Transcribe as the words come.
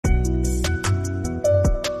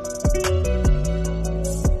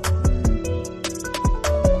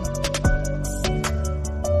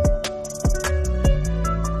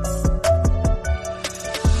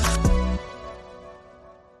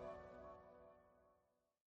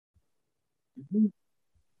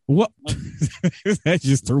What? That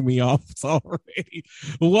just threw me off already.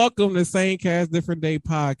 Welcome to Same Cast Different Day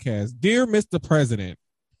podcast. Dear Mr. President,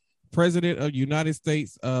 President of the United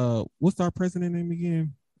States, what's our president name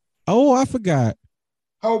again? Oh, I forgot.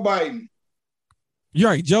 Joe Biden. You're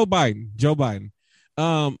right, Joe Biden. Joe Biden.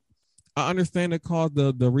 I understand the cause,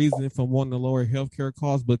 the reason for wanting to lower healthcare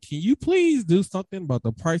costs, but can you please do something about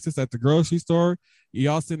the prices at the grocery store?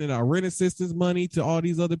 Y'all sending out rent assistance money to all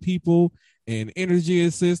these other people and energy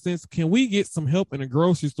assistance. Can we get some help in the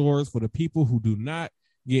grocery stores for the people who do not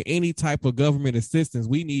get any type of government assistance?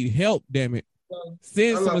 We need help, damn it.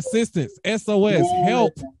 Send some assistance. SOS,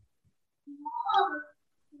 help.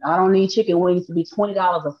 I don't need chicken wings to be $20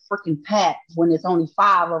 a freaking pack when there's only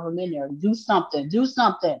 5 of them in there. Do something. Do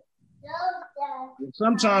something.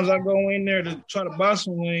 Sometimes I go in there to try to buy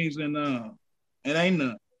some wings and it ain't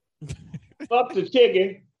none. Fuck the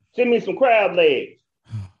chicken. Send me some crab legs.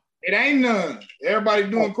 It ain't none. Everybody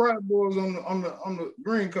doing crab boils on the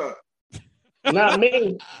green card. Not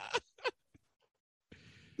me.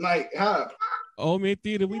 Like how? Oh man,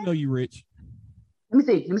 theater, we know you rich. Let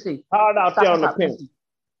me see. Hard out there on the pen.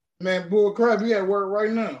 Man, bull crap, he at work right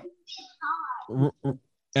now.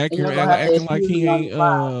 Acting like he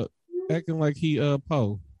ain't acting like he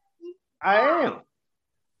Poe. I am.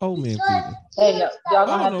 Oh man, theater. Hey, y'all I gonna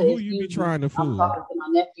don't have know to who you be trying to I'm fool. talking to my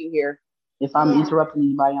nephew here. If I'm interrupting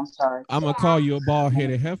anybody, I'm sorry. I'm gonna call you a bald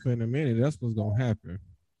headed heifer in a minute. That's what's gonna happen.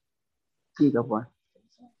 Here you go, boy.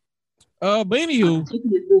 But anywho,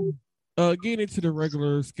 getting into the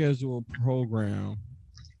regular scheduled program.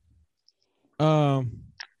 I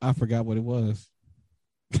forgot what it was.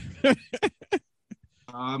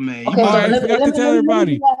 Oh man. Okay, I forgot to tell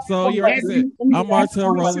everybody. So yeah, like I said, I'm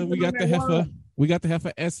Martel Rowland. We got the heifer. We got the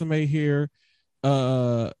heifer estimate here. He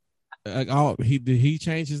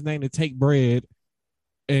changed his name to Take Bread,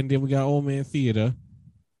 and then we got Old Man Theater.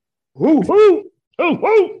 Woo.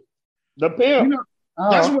 The pimp. You know,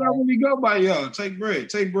 that's what I really go by, y'all. Take bread,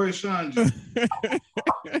 Sean.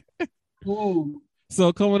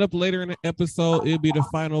 So coming up later in the episode, it'll be the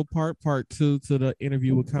final part 2 to the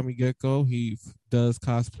interview with Kami Gecko. He does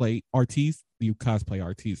cosplay artiste. You cosplay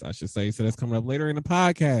artiste, I should say. So that's coming up later in the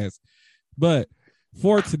podcast. But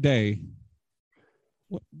for today,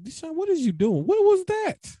 Deshaun, what is you doing? What was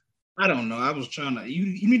that? I don't know. I was trying to.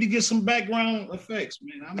 You need to get some background effects,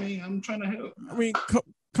 man. I mean, I'm trying to help. I mean,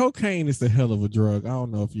 cocaine is a hell of a drug. I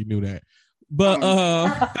don't know if you knew that, but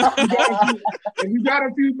if you got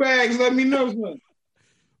a few bags, let me know something.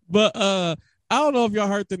 But I don't know if y'all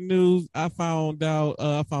heard the news. I found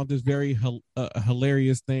this very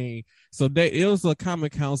hilarious thing. So it was a common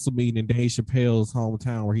council meeting in Dave Chappelle's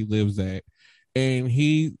hometown where he lives at, and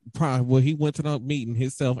he went to the meeting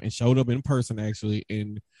himself and showed up in person actually,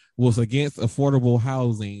 and was against affordable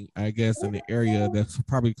housing, I guess, in the area that's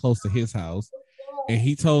probably close to his house. And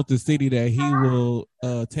he told the city that he will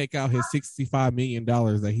take out his $65 million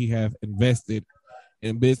that he have invested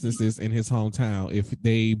in businesses in his hometown if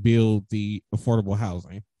they build the affordable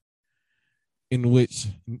housing. In which,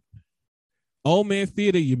 Old Man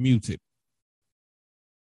Theater, you muted.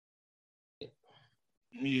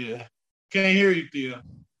 Yeah. Can't hear you, Theo.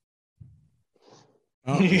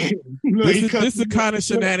 This is the kind of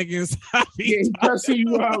shenanigans. He cussing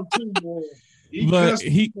you out too, boy.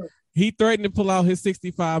 He threatened to pull out his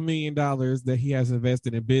 $65 million that he has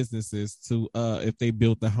invested in businesses to if they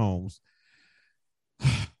built the homes.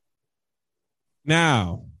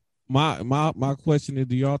 Now, my question is,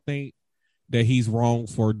 do y'all think that he's wrong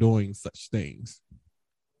for doing such things?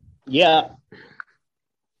 Yeah.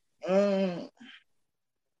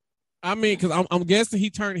 I mean, because I'm guessing he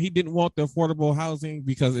didn't want the affordable housing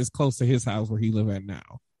because it's close to his house where he live at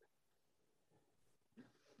now.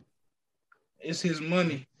 It's his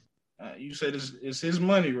money. You said it's his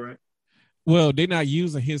money, right? Well, they're not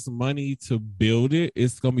using his money to build it.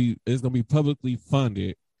 It's gonna be publicly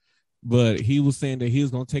funded. But he was saying that he was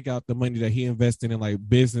gonna take out the money that he invested in like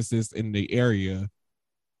businesses in the area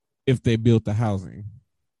if they built the housing.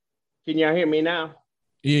 Can y'all hear me now?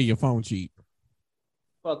 Yeah, your phone cheap.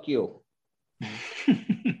 Fuck you.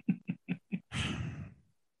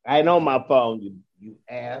 I ain't on my phone, you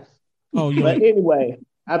ass. Oh, but anyway,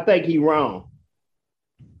 I think he wrong.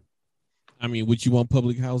 I mean, would you want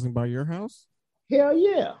public housing by your house? Hell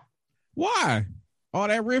yeah. Why? All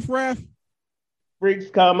that riffraff? Freaks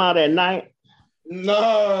come out at night.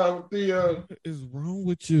 No, what is wrong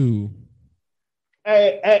with you?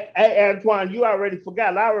 Hey, Antoine, you already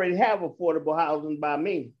forgot. I already have affordable housing by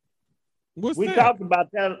me. What's we that? talked about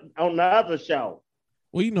that on the other show.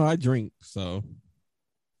 Well, you know, I drink, so.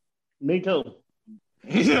 Me too.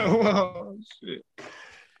 Oh, shit.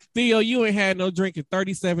 Theo, you ain't had no drink in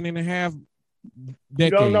 37 and a half decades.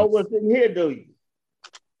 You don't know what's in here, do you?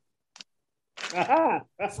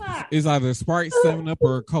 It's either Sprite, 7-Up,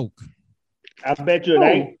 or a Coke. I bet you it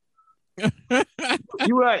ain't.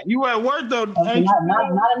 You at work though? Not in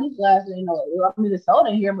this glass, you know. I mean, there's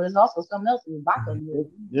soda in here, but there's also something else in the vodka in here.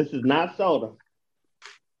 This is not soda.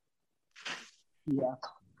 Yeah.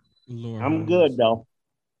 Lord I'm knows. good though.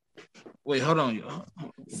 Wait, hold on, y'all.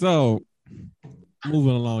 So,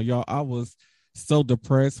 moving along, y'all. I was so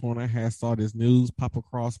depressed when I saw this news pop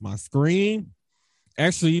across my screen.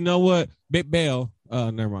 Actually, you know what? Big Bell.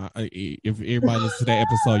 Never mind. If everybody listens to that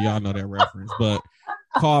episode, y'all know that reference. But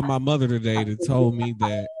called my mother today to told me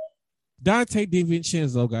that Dante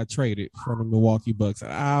DiVincenzo got traded from the Milwaukee Bucks.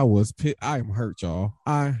 I was pissed. I am hurt, y'all.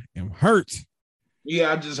 I am hurt.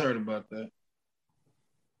 Yeah, I just heard about that.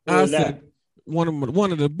 I said one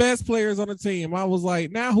of the best players on the team. I was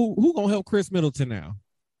like, now who gonna help Chris Middleton now?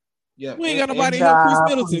 Yeah, We ain't got nobody to help Chris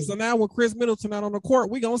Middleton. So now with Chris Middleton out on the court,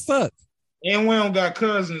 we gonna suck. And we don't got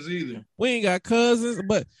cousins either. We ain't got cousins,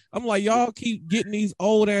 but I'm like, y'all keep getting these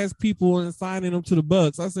old ass people and signing them to the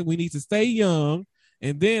Bucks. I said we need to stay young,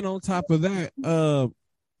 and then on top of that,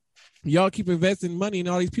 y'all keep investing money in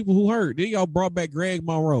all these people who hurt. Then y'all brought back Greg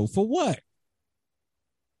Monroe for what?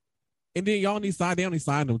 And then they only signed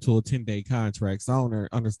him to a 10-day contract. So I don't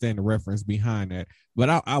understand the reference behind that. But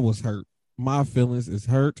I was hurt. My feelings is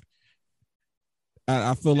hurt.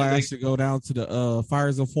 I feel like I should go down to the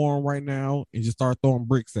Fires of Forum right now and just start throwing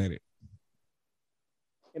bricks at it.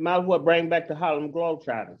 It might as well bring back the Harlem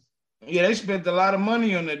Globetrotters. Yeah, they spent a lot of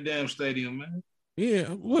money on that damn stadium, man.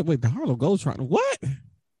 Yeah, wait, the Harlem Globetrotters. What?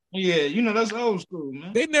 Yeah, you know, that's old school,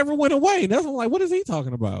 man. They never went away. That's I'm like, what is he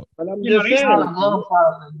talking about? But I'm You know, just these saying,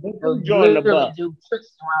 Globetrotters join the literally Bucks. do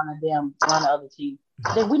tricks around the other team.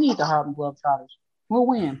 We need the Harlem Globetrotters. We'll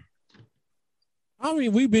win. I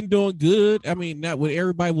mean, we've been doing good. I mean, not when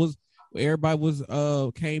everybody was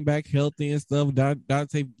came back healthy and stuff.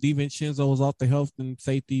 Dante DiVincenzo was off the health and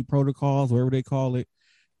safety protocols, whatever they call it.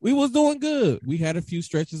 We was doing good. We had a few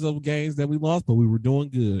stretches of games that we lost, but we were doing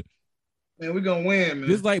good. Man, we're gonna win, man.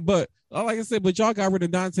 Just like I said, but y'all got rid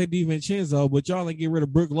of Dante DiVincenzo, but y'all ain't get rid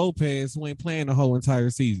of Brook Lopez, who ain't playing the whole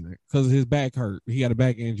entire season because his back hurt. He had a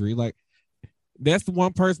back injury. Like, that's the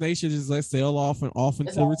one person they should just let sail off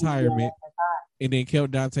into retirement. And then kept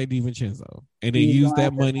Dante DiVincenzo. And then use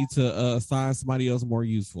that money to sign somebody else more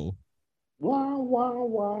useful.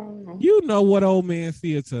 Wow. You know what, old man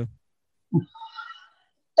theater.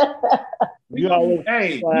 You always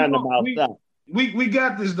hey, flying about that. We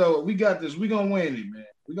got this though. We got this. We gonna win it, man.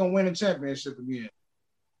 We gonna win the championship again.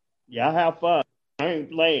 Y'all have fun. I ain't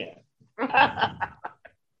playing.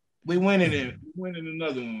 We winning it. We winning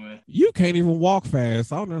another one, man. You can't even walk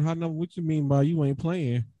fast. I don't know what you mean by you ain't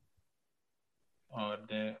playing. Oh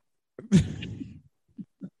damn.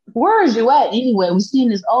 Where is you at anyway? We seen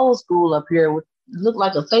this old school up here with look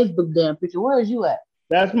like a Facebook damn picture. Where is you at?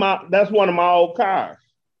 That's one of my old cars.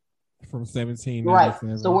 From 17. Right.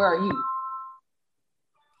 So where are you?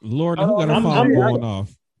 Lord, who got a phone going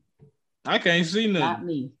off? I can't see nothing. Not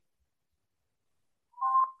me.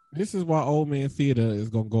 This is why old man theater is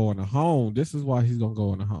gonna go in the home. This is why he's gonna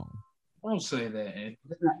go in the home. Don't say that, Ed.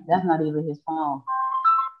 That's not even his phone.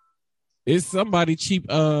 It's somebody cheap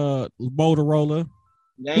Motorola.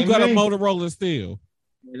 Who got me. a Motorola still?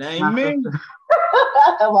 It ain't me.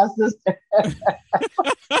 My sister.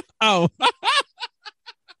 Oh.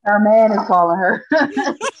 Her man is calling her.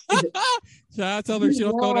 Should I tell her she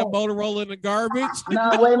don't throw that Motorola in the garbage?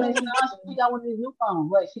 No, wait a minute. No, she got one of these new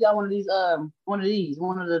phones. Wait, she got one of the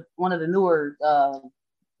newer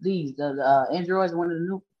the Androids, one of the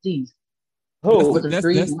new these. Who? With the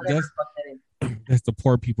three, that's the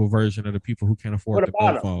poor people version of the people who can't afford the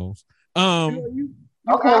good phones. Okay,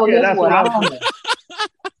 well, guess what? I don't know.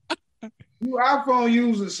 You iPhone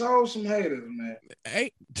users, so some haters, man.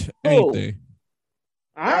 Ain't they?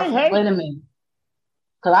 I ain't hating. Wait a minute.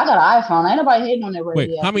 Because I got an iPhone. Ain't nobody hating on that right.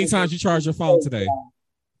 Wait, how many times you charge your phone today?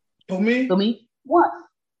 For me? What?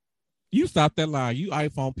 You stop that line. You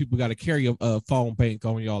iPhone people got to carry a phone bank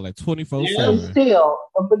on y'all at 24/7. Yeah. Still,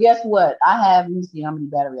 but guess what? I have. Let me see how many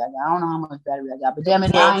battery I got. I don't know how much battery I got, but damn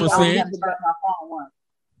it, I only have to charge my phone once.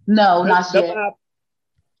 No, not yet.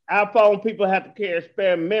 iPhone people have to carry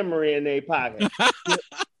spare memory in their pocket.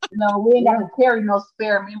 No, we ain't got to carry no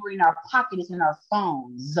spare memory in our pocket. It's in our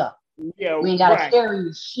phones. Yeah, we ain't got to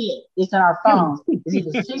carry shit. It's in our phones. It's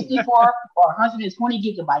either 64 or 120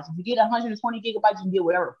 gigabytes. If you get 120 gigabytes, you can get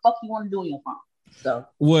whatever the fuck you want to do on your phone. So,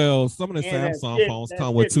 well, some of the Samsung phones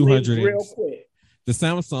come with 200. Real quick. The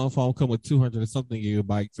Samsung phone come with 200 and something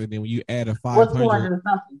gigabytes, and then when you add a 500, what's 200 and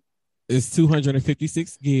something? It's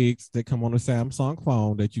 256 gigs that come on a Samsung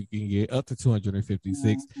phone that you can get up to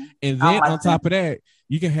 256. And then on top of that,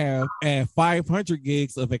 you can add 500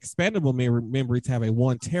 gigs of expandable memory to have a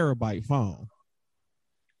 1 terabyte phone.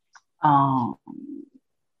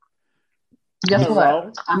 Guess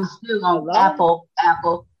what? I'm still on Apple.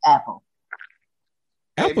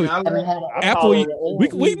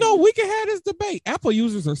 We know we can have this debate. Apple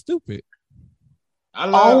users are stupid.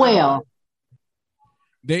 Well.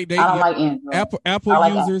 I don't like Android. Apple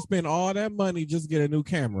users spend all that money just to get a new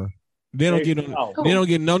camera. They don't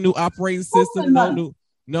get no new operating system,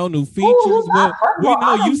 no new features. But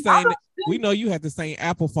we know you had the same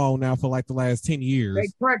Apple phone now for like the last 10 years. They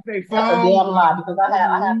cracked their phone. That's a damn lie because I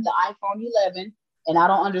have the iPhone 11 and I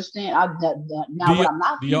don't understand.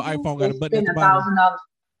 Your iPhone got a button at the bottom?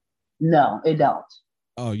 No, it don't.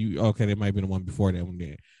 Oh, okay? That might be the one before that one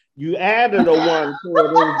then. You added a one to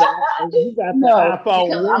it. You got the iPhone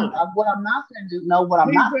 1. What I'm not going to do. No, what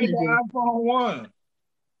I'm not going to do. iPhone 1.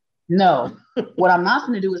 No, what I'm not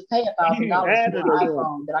going to do is pay $1,000 for an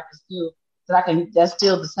iPhone that's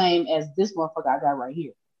still the same as this motherfucker I got right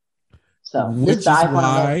here. So which is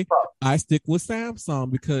why I stick with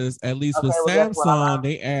Samsung, because at least with Samsung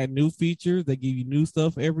they add new features, they give you new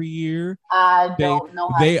stuff every year. I don't know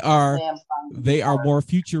how they are more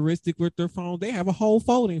futuristic with their phone. They have a whole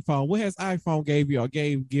folding phone. What has iPhone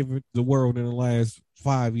given the world in the last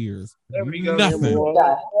 5 years? Nothing.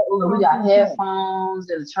 We got headphones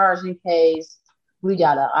and a charging case. We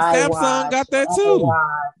got an iWatch. Samsung got that too.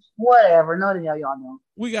 Whatever. No, the hell y'all know.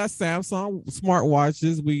 We got Samsung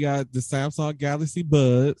smartwatches. We got the Samsung Galaxy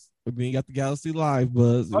Buds. Then you got the Galaxy Live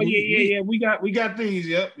Buds. Oh yeah. We got these.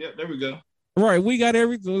 Yep. There we go. Right. We got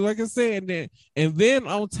everything. Like I said, and then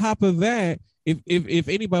on top of that, if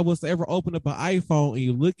anybody was to ever open up an iPhone and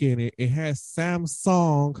you look at it, it has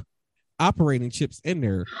Samsung operating chips in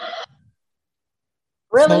there.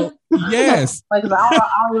 Really? So, yes. Like, I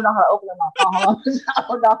don't even know how to open up my phone.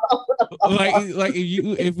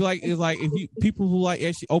 If people who like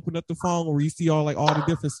actually open up the phone where you see all the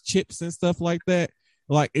different chips and stuff like that,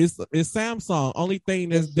 like it's Samsung. Only thing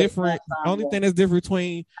that's different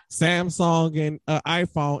between Samsung and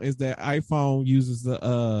iPhone is that iPhone uses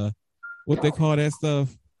the what they call that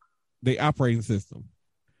stuff, the operating system.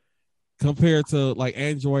 Compared to like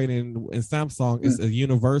Android and Samsung, it's a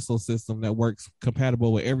universal system that works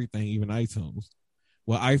compatible with everything, even iTunes.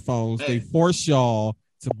 Well, iPhones, they force y'all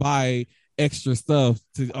to buy extra stuff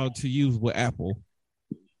to use with Apple,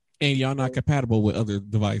 and y'all not compatible with other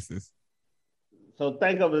devices. So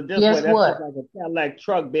think of it this way: that's like a Cadillac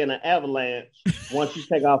truck being an avalanche once you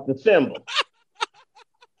take off the symbol.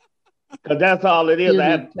 Because that's all it is. I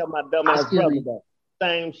have to tell my dumb ass brother that.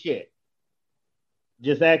 Same shit.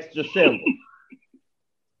 Just extra symbol.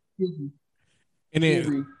 And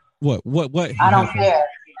then what? I don't care.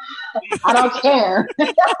 I don't care.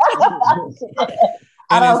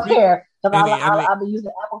 I don't care. I've been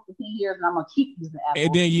using Apple for 10 years and I'm gonna keep using Apple.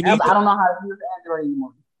 And then I don't know how to use Android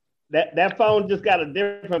anymore. That phone just got a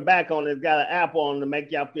different back on it. It's got an Apple on it to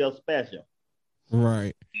make y'all feel special.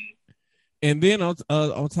 Right. And then on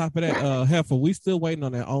top of that, Heifer, we still waiting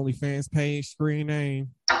on that OnlyFans page screen name.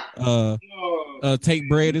 Take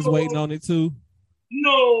Bread is waiting on it too.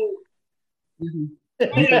 No. Mm-hmm.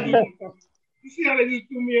 You see how they just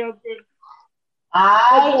threw me out there?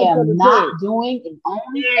 I am not doing an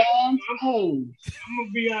OnlyFans page. I'm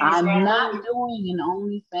gonna be honest. I'm not doing an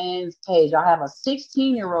OnlyFans page. I have a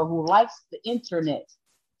 16-year-old who likes the internet.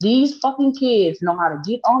 These fucking kids know how to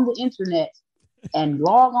get on the internet and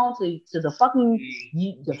log on to the fucking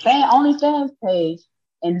OnlyFans page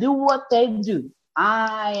and do what they do.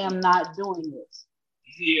 I am not doing this.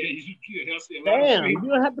 Yeah, you could. Damn, you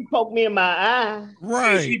don't have to poke me in my eye.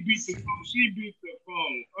 Right. She beat the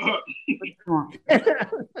phone.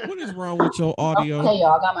 What is wrong with your audio? Okay,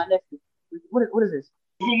 y'all, I got my nephew. What is this?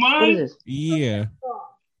 Who, mine? What is this? Yeah.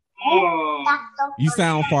 You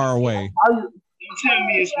sound far away. Don't tell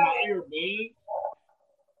me it's my earbud.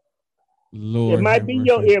 Lord, it might be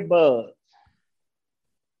your earbud.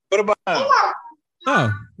 What about?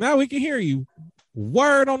 Oh, now we can hear you.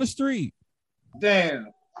 Word on the street. Damn.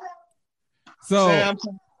 So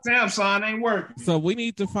Samsung ain't working. So we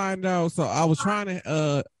need to find out. So I was trying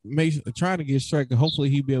to get straight. Hopefully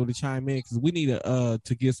he'll be able to chime in because we need to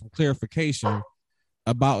get some clarification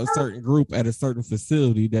about a certain group at a certain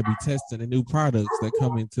facility that be testing the new products that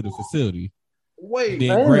come into the facility. Wait,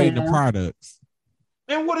 then grading the products.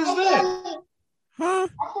 And what is that? Huh?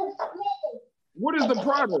 What is the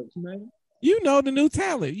product, man? You know the new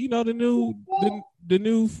talent. You know the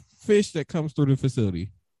new fish that comes through the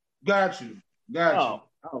facility. Got you. Oh.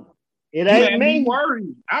 It ain't me.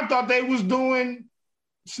 Worried. I thought they was doing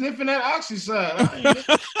sniffing that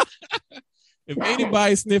Oxycide. If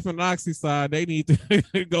anybody's sniffing Oxycide, they need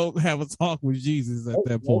to go have a talk with Jesus at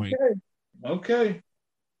that point. Okay.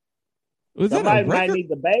 Somebody might need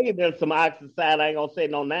to bathe in some Oxycide. I ain't gonna say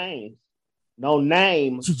no names. No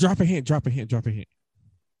name. So drop a hint.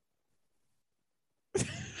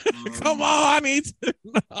 Come on, I need to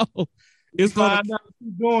know. It's find out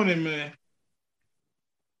who's doing it, man.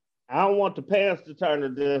 I don't want the pants to turn to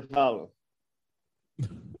this color.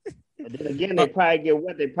 And then again, they probably get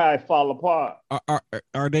wet. They probably fall apart.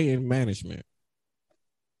 Are they in management?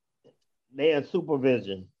 They in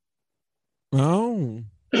supervision. Oh.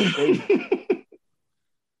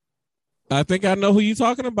 I think I know who you're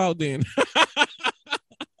talking about then.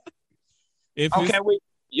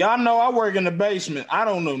 Y'all know I work in the basement. I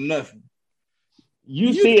don't know nothing.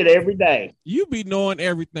 You see it every day. You be knowing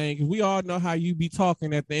everything because we all know how you be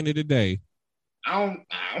talking at the end of the day. I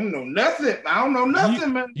don't know nothing.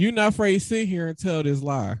 Man. You're not afraid to sit here and tell this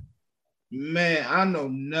lie. Man, I know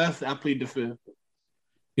nothing. I plead the fifth.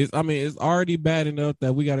 It's already bad enough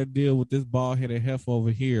that we got to deal with this bald-headed heifer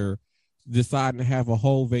over here deciding to have a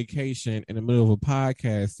whole vacation in the middle of a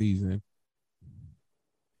podcast season.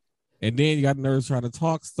 And then you got nerves trying to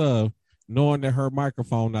talk stuff knowing that her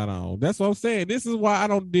microphone not on. That's what I'm saying. This is why I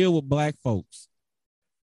don't deal with black folks.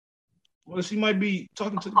 Well, she might be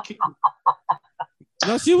talking to the kid.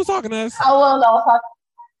 No, she was talking to us. I was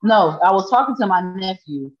talking to my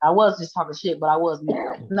nephew. I was just talking shit, but I was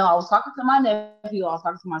no, I was talking to my nephew. I was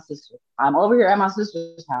talking to my sister. I'm over here at my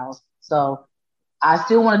sister's house, so I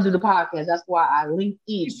still want to do the podcast. That's why I linked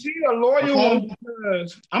in. She a loyal one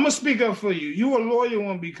because I'm gonna speak up for you. You a loyal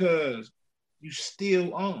one because you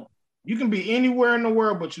still on. You can be anywhere in the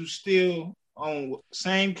world, but you still on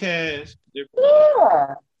same cast. Yeah.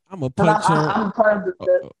 I'm gonna punch her. I'm part of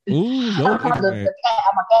I'm a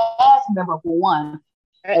cast member for one.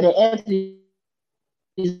 And the Anthony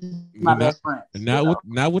is my best friend.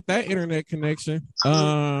 Not with that internet connection.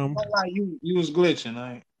 You was glitching,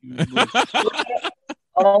 right?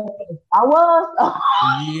 I was.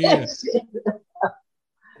 Yeah.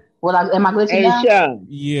 Am I glitching now? Sean.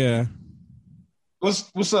 Yeah.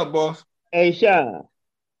 What's up, boss? Hey, Sean.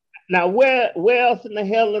 Now, where else in the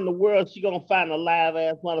hell in the world she gonna find a live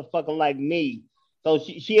ass motherfucker like me? So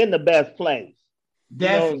she in the best place. You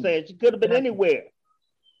know what I'm saying? She could have been anywhere,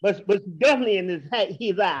 but definitely in his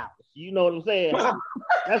house. You know what I'm saying?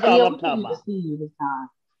 That's all I'm talking about. See you this time.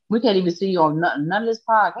 We can't even see you on none of this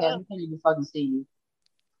podcast. We can't even fucking see you.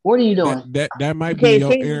 What are you doing? That might be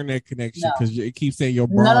your internet connection because it keeps saying your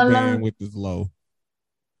broadband width is low.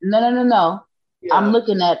 No. Yeah. I'm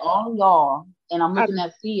looking at all y'all, and I'm looking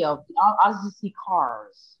at Theo. I just see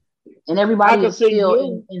cars, and everybody is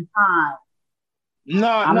still in time. No,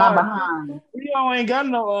 I'm not behind. Theo ain't got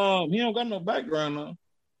no. He don't got no background though.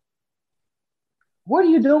 What are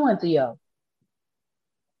you doing, Theo?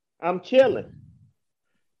 I'm chilling.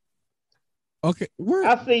 Okay,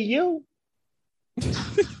 I see you.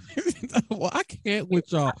 Well, I can't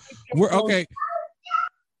with y'all. We're okay.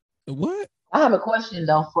 What? I have a question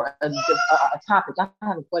though for a topic. I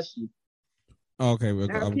have a question. Okay, I'm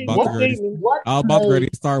about to ready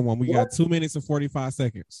to start one. We got 2 minutes and 45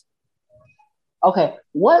 seconds. Okay,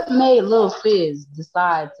 what made Lil Fizz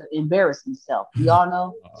decide to embarrass himself? Y'all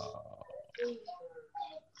know?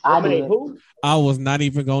 I did. Who? I was not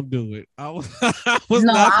even gonna do it. I was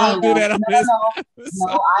not gonna do that.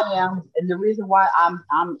 No, I am. And the reason why I'm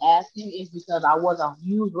asking is because I was a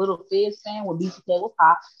huge Lil Fizz fan when BTK was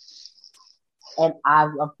hot. And I,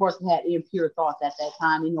 of course, had impure thoughts at that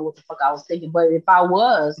time. You know what the fuck I was thinking. But if I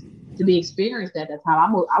was to be experienced at that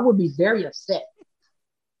time, I would be very upset.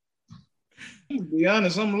 To be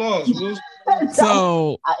honest, I'm lost.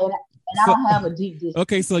 So, I don't have a deep dish.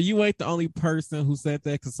 Okay, so you ain't the only person who said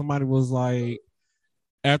that because somebody was like,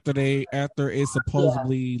 after it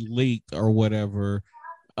supposedly leaked or whatever,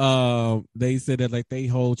 they said that like their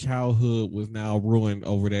whole childhood was now ruined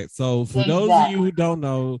over that. So for those of you who don't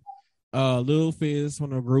know, Lil Fizz from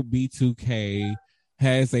the group B2K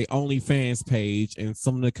has a OnlyFans page, and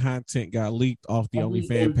some of the content got leaked off the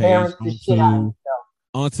OnlyFans page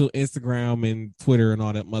onto Instagram and Twitter and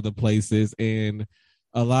all that other places. And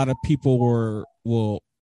a lot of people who,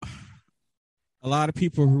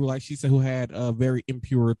 like she said, who had very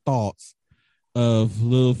impure thoughts of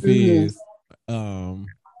Lil Fizz,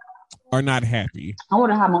 are not happy. I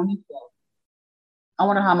wonder how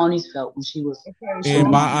Monique felt when she was.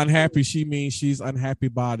 And by unhappy, she means she's unhappy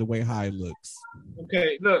by the way High looks.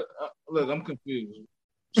 Okay, look, I'm confused.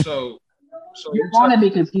 So you're going to be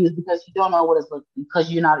confused because you don't know what it's like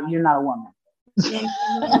because you're not a woman.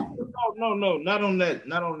 No, not on that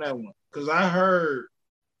one. Because I heard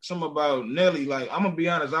something about Nelly. Like, I'm gonna be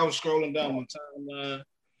honest, I was scrolling down my timeline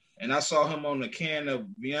and I saw him on the can of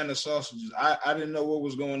Vienna sausages. I didn't know what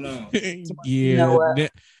was going on. Yeah, You know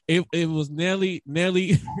what? it was Nelly.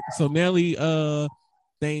 So Nelly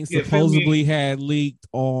thing Yeah, supposedly had leaked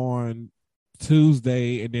on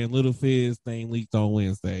Tuesday, and then Little Fizz thing leaked on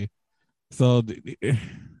Wednesday. So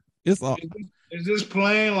it's all. Is this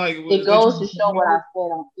playing like It goes to show what I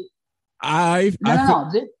said on.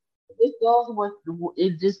 No. This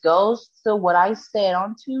goes to what I said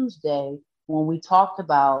on Tuesday when we talked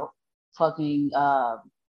about fucking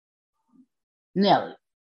Nelly.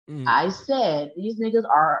 I said these niggas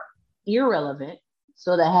are irrelevant,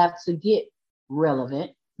 so they have to get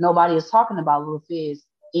relevant. Nobody is talking about Lil Fizz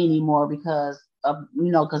anymore because of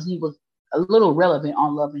because he was a little relevant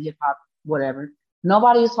on Love and Hip Hop, whatever.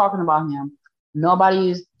 Nobody is talking about him. Nobody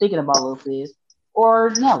is thinking about Lil Fizz or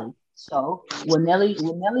Nelly. So when Nelly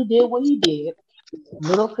did what he did,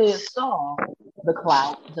 Lil Fizz saw the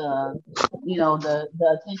clout, the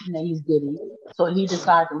attention that he's getting. So he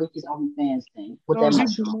decided to leak his OnlyFans thing with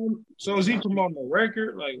So is he promoting the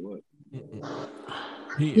record? Like what?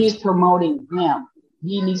 He's promoting him.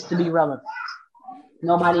 He needs to be relevant.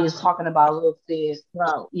 Nobody is talking about Lil Fizz.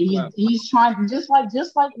 He's trying just like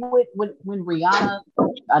when Rihanna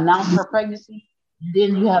announced her pregnancy.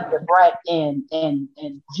 Then you have the Brat and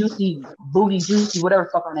Juicy Booty Juicy, whatever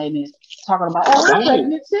fuck her name is, talking about we're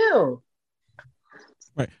pregnant too.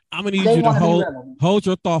 Right. I'm gonna need you to hold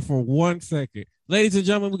your thought for 1 second. Ladies and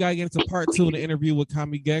gentlemen, we gotta get into part 2 of the interview with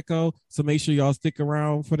Kami Gecko. So make sure y'all stick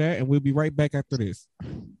around for that, and we'll be right back after this.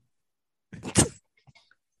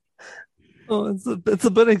 Oh, it's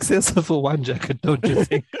a bit excessive for one jacket, don't you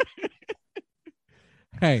think?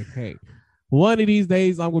 Hey. One of these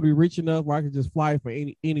days, I'm going to be rich enough where I can just fly for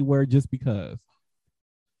anywhere just because.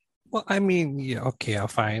 Well, I mean, yeah, okay, I'll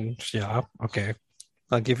fine. Yeah, okay.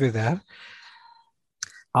 I'll give you that.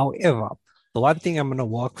 However, the one thing I'm going to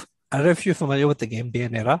walk... I don't know if you're familiar with the game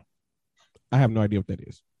Bayonetta. I have no idea what that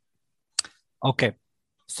is. Okay.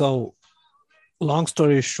 So, long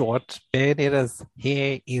story short, Bayonetta's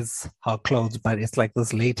hair is her clothes, but it's like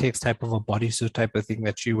this latex type of a bodysuit type of thing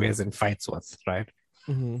that she wears and fights with, right?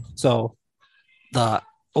 Mm-hmm. So, the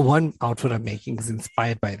one outfit I'm making is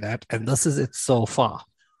inspired by that, and this is it so far.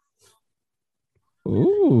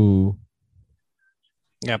 Ooh.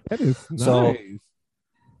 Yep. That is nice.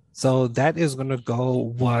 So that is going to go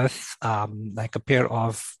with like a pair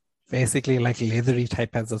of basically like leathery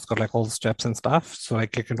type pants that's got like all the straps and stuff. So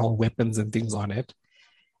like you can hold weapons and things on it,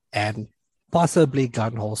 and possibly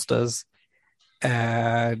gun holsters.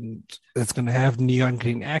 And it's going to have neon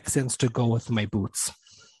green accents to go with my boots.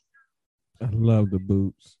 I love the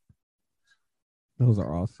boots. Those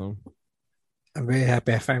are awesome. I'm very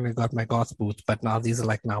happy I finally got my goth boots, but now these are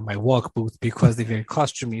like now my work boots because they're very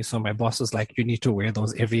costumey. So my boss was like, you need to wear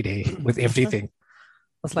those every day with everything. I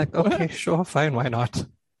was like, okay, sure, fine, why not?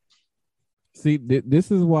 See, this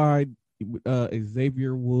is why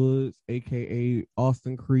Xavier Woods, a.k.a.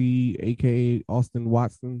 Austin Creed, a.k.a. Austin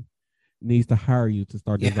Watson, needs to hire you to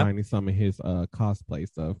start designing some of his cosplay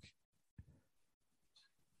stuff.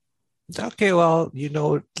 Okay, well,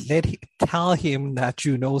 tell him that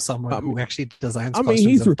you know someone who actually designs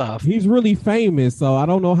costumes and stuff. He's really famous, so I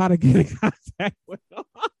don't know how to get in contact with him.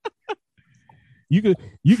 You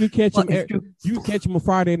could catch him. You could catch him on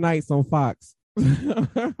Friday nights on Fox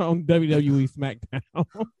on WWE SmackDown.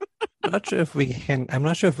 I'm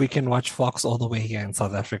not sure if we can watch Fox all the way here in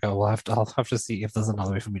South Africa. I'll have to see if there's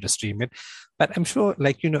another way for me to stream it. But I'm sure,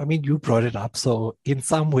 you brought it up. So in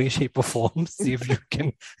some way, shape, or form, see if you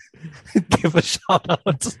can give a shout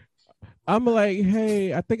out. I'm like,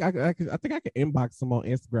 hey, I think I can inbox him on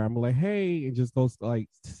Instagram. I'm like, hey, and just go like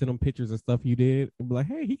send him pictures of stuff you did, and be like,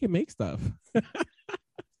 hey, he can make stuff.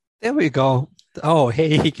 There we go. Oh,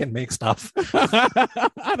 hey, he can make stuff.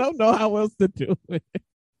 I don't know how else to do it.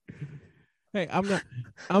 Hey, I'm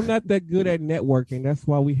not that good at networking. That's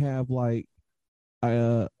why we have like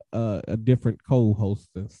a different co-host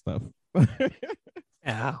and stuff.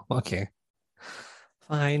 Yeah, okay.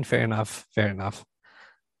 Fine, fair enough.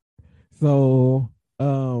 So,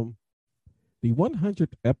 the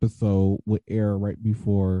 100th episode would air right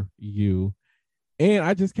before you, and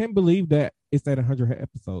I just can't believe that it's at 100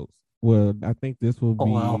 episodes. Well, I think this will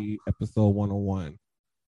be episode 101.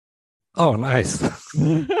 Oh, nice.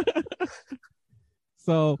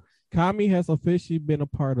 So Kami has officially been a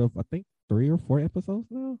part of, I think, 3 or 4 episodes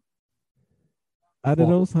now. Out of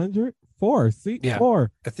those 100, 4. See, yeah.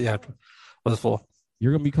 4. Yeah, it was 4.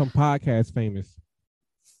 You're gonna become podcast famous.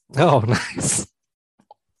 Oh, nice.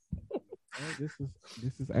 Oh,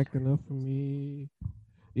 this is acting up for me.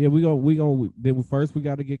 Yeah, we gonna then first we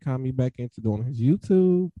got to get Kami back into doing his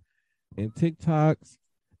YouTube and TikToks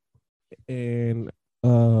and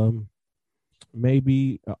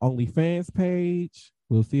maybe an OnlyFans page.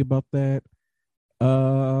 We'll see about that.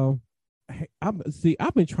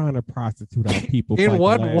 I've been trying to prostitute out people. In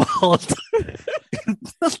what world?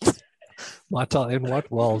 Mata, in what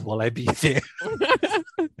world will I be there?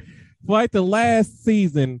 For like the last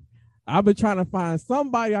season, I've been trying to find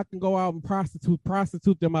somebody I can go out and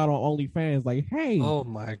prostitute them out on OnlyFans. Like, hey, oh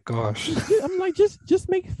my gosh, I'm like, just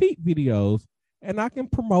make feet videos, and I can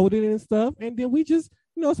promote it and stuff, and then we just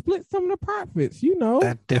split some of the profits.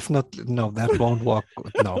 That definitely that won't work.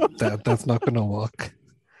 No, that's not gonna work.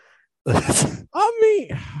 I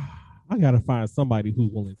mean, I gotta find somebody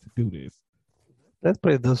who's willing to do this. Let's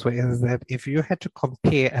put it this way: is that if you had to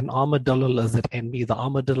compare an armadillo lizard and me, the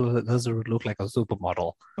armadillo lizard would look like a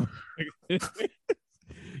supermodel.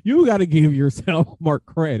 You got to give yourself more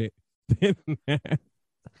credit than that.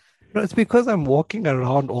 No, it's because I'm walking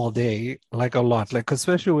around all day, like a lot. Like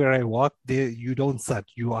especially where I walk, there you don't sit.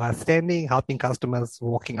 You are standing, helping customers,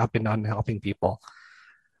 walking up and down, helping people.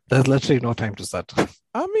 There's literally no time to sit.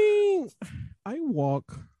 I mean, I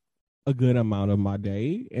walk a good amount of my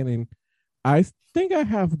day, and then I think I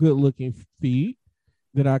have good looking feet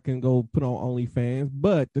that I can go put on OnlyFans.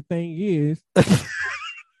 But the thing is,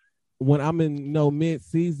 when I'm in mid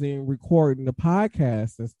season recording the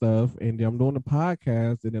podcast and stuff, and then I'm doing the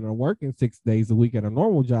podcast, and then I'm working 6 days a week at a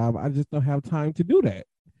normal job, I just don't have time to do that.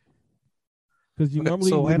 Because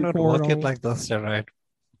so why not work it like this, right?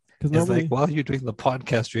 Because normally, like while you're doing the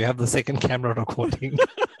podcast, you have the second camera recording.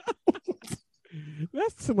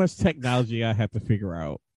 That's too much technology I have to figure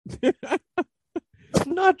out.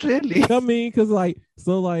 Not really. I mean, because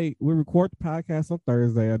we record the podcast on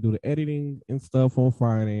Thursday. I do the editing and stuff on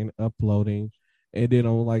Friday and uploading. And then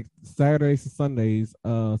on like Saturdays and Sundays,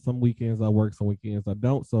 some weekends I work, some weekends I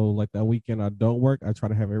don't. So like that weekend I don't work, I try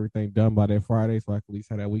to have everything done by that Friday so I can at least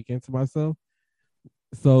have that weekend to myself.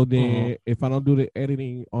 So then if I don't do the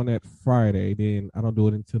editing on that Friday, then I don't do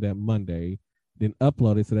it until that Monday. Then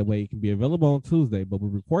upload it so that way it can be available on Tuesday. But we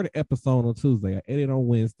record an episode on Tuesday. I edit on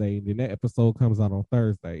Wednesday. Then that episode comes out on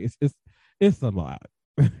Thursday. It's a lot.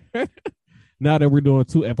 Now that we're doing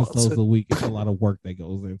 2 episodes a week, it's a lot of work that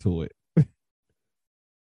goes into it.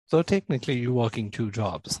 So technically, you're working 2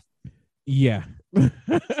 jobs. Yeah.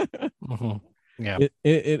 Yeah.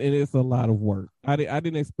 It's a lot of work. I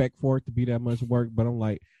didn't expect for it to be that much work, but I'm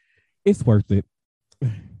like, it's worth it.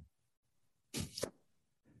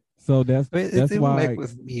 So that's why like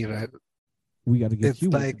with me, right? We got to get you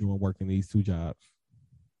doing working these 2 jobs.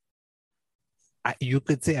 You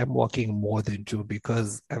could say I'm working more than 2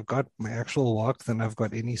 because I've got my actual work, then I've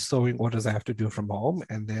got any sewing orders I have to do from home,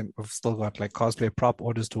 and then I've still got like cosplay prop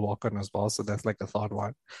orders to work on as well. So that's like the 3rd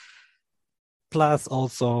one. Plus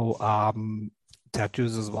also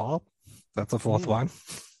tattoos as well. That's the 4th one.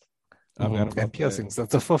 And piercings.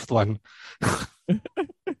 That's the 5th one.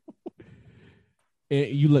 And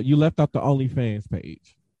you left out the OnlyFans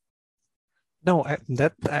page. No, no.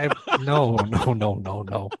 I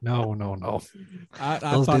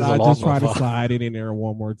thought I'd just try to slide it in there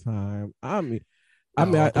one more time. I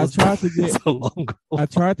tried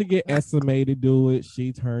to get Esme to do it.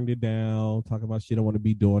 She turned it down, talking about she don't want to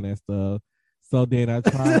be doing that stuff. So then I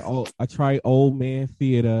tried Old Man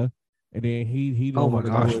Theater, and then he don't want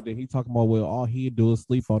to do it. Then he talking about all he'd do is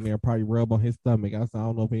sleep on there, probably rub on his stomach. I said, I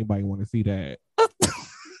don't know if anybody want to see that.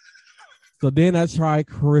 So then I tried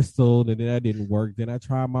Crystal, and then that didn't work. Then I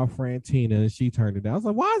tried my friend Tina, and she turned it down. I was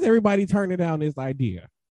like, why is everybody turning down this idea?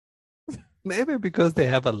 Maybe because they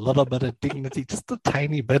have a little bit of dignity, just a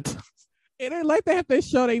tiny bit. And they like to have to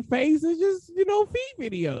show their faces, just, feed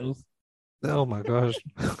videos. Oh my gosh.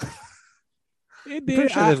 And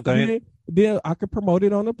then I could promote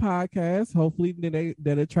it on the podcast. Hopefully then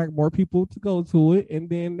that attract more people to go to it. And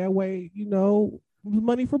then that way,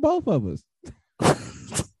 money for both of us.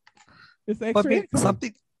 It's extra.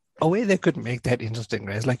 A way they could make that interesting,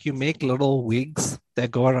 right? It's like you make little wigs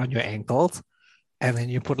that go around your ankles, and then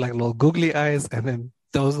you put like little googly eyes, and then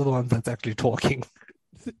those are the ones that's actually talking.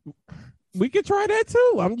 We could try that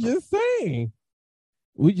too. I'm just saying.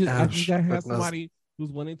 I just gotta have somebody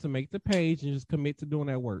who's willing to make the page and just commit to doing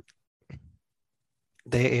that work.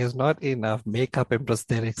 There is not enough makeup and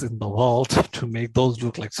prosthetics in the world to make those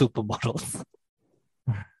look like supermodels.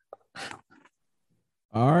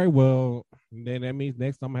 All right, well, then that means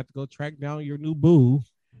next time I have to go track down your new boo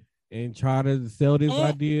and try to sell this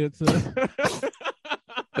idea to.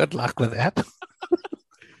 Good luck with that.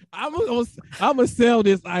 I'm gonna sell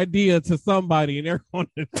this idea to somebody, and they're going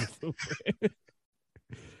to do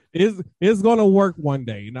it. It's gonna work one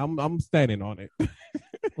day, and I'm standing on it.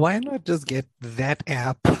 Why not just get that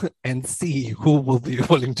app and see who will be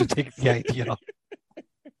willing to take the idea?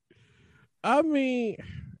 I mean,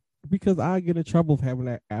 because I get in trouble for having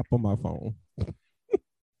that app on my phone.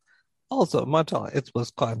 Also, Montel, it's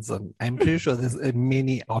Wisconsin. I'm pretty sure there's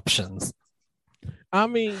many options. I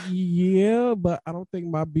mean, yeah, but I don't think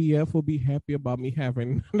my BF will be happy about me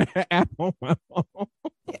having that app on my phone.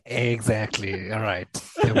 Exactly. All right.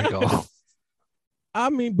 There we go. I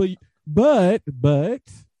mean, but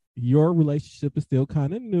your relationship is still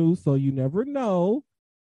kind of new, so you never know.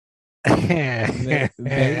 They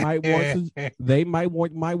might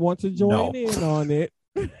want to join in on it.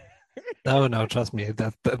 No, trust me,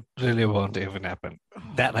 that really won't even happen.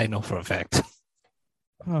 That I know for a fact.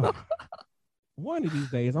 One of these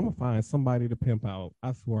days, I'm gonna find somebody to pimp out.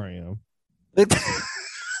 I swear I am.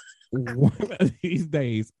 One of these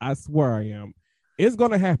days, I swear I am. It's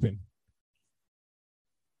gonna happen.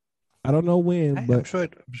 I don't know when, but I'm sure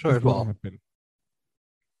it will happen.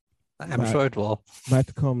 I'm sure it will. I have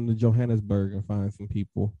to come to Johannesburg and find some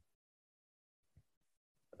people.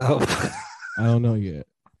 Oh, I don't know yet.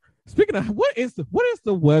 Speaking of, what is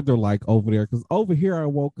the weather like over there? Because over here, I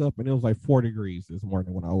woke up and it was like 4 degrees this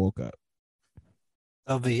morning when I woke up.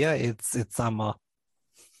 Over here, it's summer.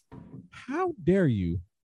 How dare you?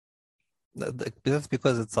 That's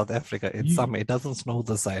because it's South Africa. It's summer. It doesn't snow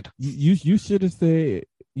this side. You should have said.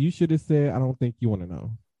 You should have said. I don't think you want to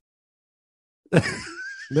know.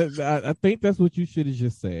 I think that's what you should have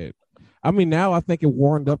just said. I mean, now I think it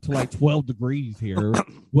warmed up to like 12 degrees here.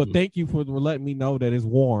 Well, thank you for letting me know that it's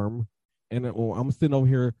warm, and I'm sitting over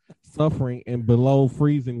here suffering in below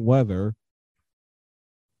freezing weather.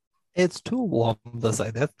 It's too warm this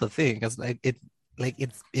side. That's the thing. It's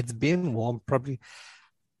it's been warm. Probably,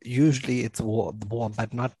 usually it's warm,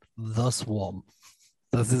 but not this warm.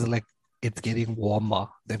 This is like it's getting warmer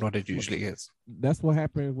than what it usually is. That's what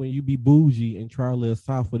happens when you be bougie and try to live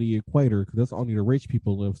south of the equator, because that's only the rich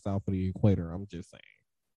people live south of the equator. I'm just saying.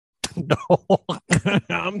 No,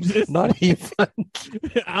 I'm just not saying. even.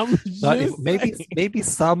 I'm just not saying. Even, maybe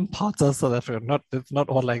some parts of South Africa. It's not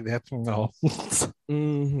all like that. No.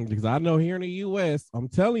 Because I know here in the U.S., I'm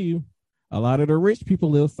telling you, a lot of the rich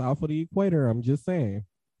people live south of the equator. I'm just saying.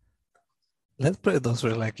 Let's put it this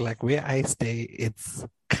way, like where I stay, it's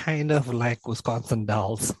kind of like Wisconsin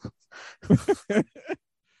Dells.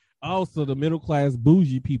 Also, the middle class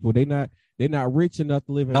bougie people, they're not rich enough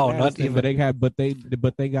to live in Madison, not even. but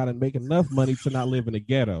they gotta make enough money to not live in the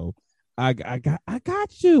ghetto. I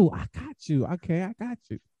got you. Okay, I got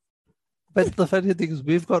you. But the funny thing is,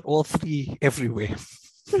 we've got all three everywhere.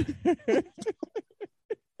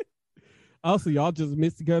 Also, y'all just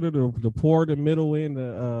mix together the poor, the middle, and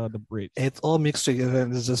the rich. It's all mixed together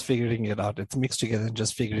and it's just figuring it out. It's mixed together and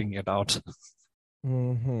just figuring it out.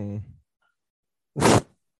 Mm-hmm.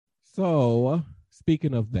 So,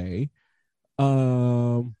 speaking of they,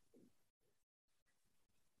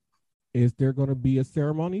 is there going to be a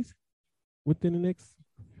ceremonies within the next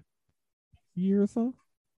year or so?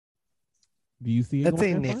 Do you see it? Let's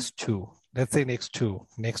say next two. Next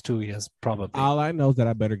 2 years, probably. All I know is that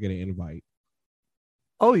I better get an invite.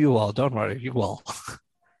 Oh, you will. Don't worry. You will.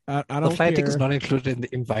 I don't the flight care. is not included in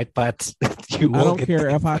the invite, but you will. I don't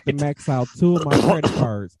care if I have to max out 2 of my credit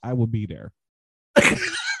cards. I will be there.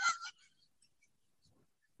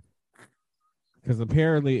 Because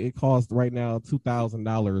apparently it costs right now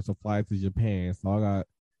 $2,000 to fly to Japan. So I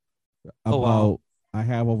got I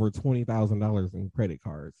have over $20,000 in credit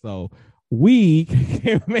cards. So we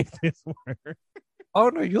can make this work. Oh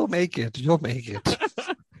no, you'll make it. You'll make it.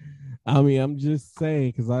 I mean, I'm just saying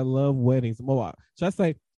because I love weddings. Should I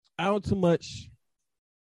say I don't too much?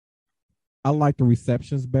 I like the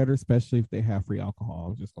receptions better, especially if they have free alcohol.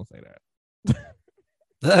 I'm just gonna say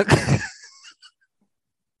that.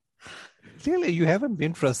 Clearly, you haven't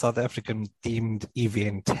been for a South African themed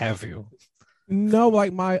event, have you? No,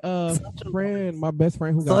 like my my best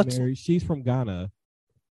friend who got married, she's from Ghana,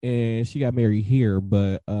 and she got married here.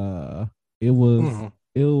 But it was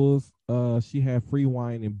she had free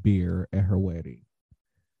wine and beer at her wedding.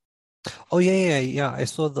 Oh yeah. I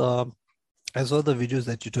saw the videos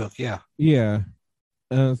that you took. Yeah.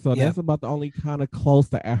 So that's about the only kind of close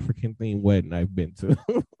to African themed wedding I've been to.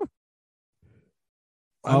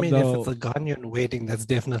 I mean, if it's a Ghanaian wedding, that's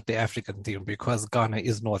definitely African themed because Ghana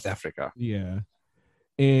is North Africa. Yeah.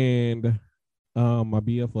 And my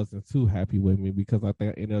BF wasn't too happy with me because I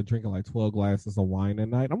think I ended up drinking like 12 glasses of wine a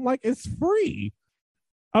night. I'm like, it's free.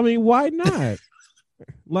 I mean, why not?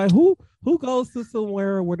 Like who goes to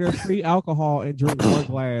somewhere where there's free alcohol and drink 1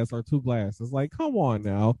 glass or 2 glasses? Like, come on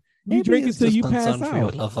now. You drink it till you pass out.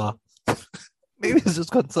 Your lover. Maybe it's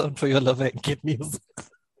just concerned for your liver and kidneys.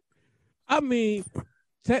 I mean,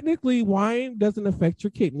 technically, wine doesn't affect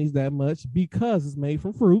your kidneys that much because it's made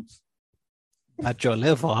from fruits. But your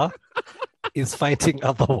liver is fighting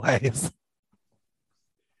otherwise.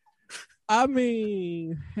 I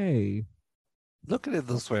mean, hey. Look at it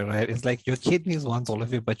this way, right? It's like your kidneys want all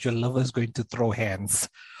of it, but your liver is going to throw hands.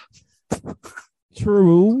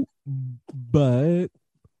 True, but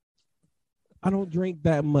I don't drink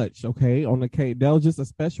that much, okay? On the cake, that was just a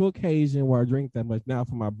special occasion where I drink that much. Now,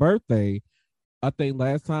 for my birthday, I think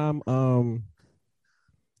last time,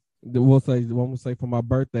 we'll say for my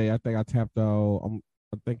birthday, I think I tapped out.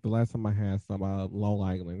 I think the last time I had some Long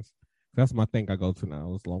Island's. That's my thing I go to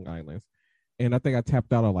now is Long Island's, and I think I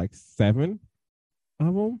tapped out at like 7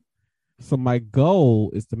 of them. So my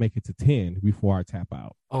goal is to make it to 10 before I tap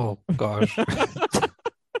out. Oh gosh.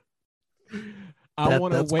 I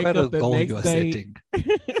want to wake up the next day.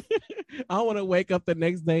 I want to wake up the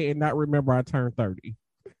next day and not remember I turned 30.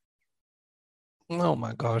 Oh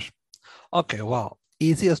my gosh. Okay, well,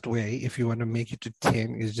 easiest way if you want to make it to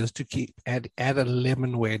 10 is just to add a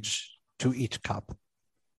lemon wedge to each cup.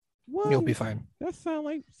 What? You'll be fine. That sounds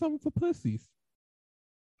like something for pussies.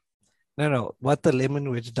 No. What the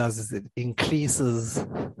lemon wedge does is it increases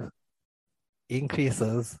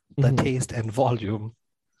the taste and volume.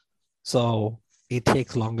 So it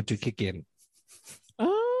takes longer to kick in.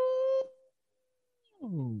 Oh.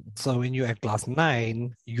 So when you're at glass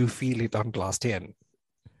 9, you feel it on glass 10.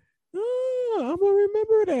 Oh, I'm going to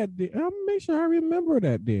remember that. I'm going to make sure I remember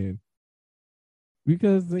that then.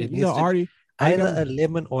 Because, already... Either a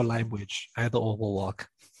lemon or lime wedge. Either or will work.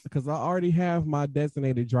 Because I already have my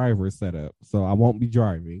designated driver set up. So I won't be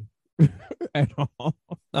driving at all.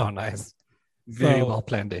 Oh, nice. Very well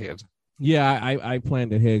planned ahead. Yeah, I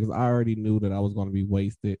planned ahead because I already knew that I was going to be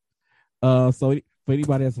wasted. So for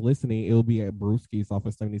anybody that's listening, it'll be at Brewski's off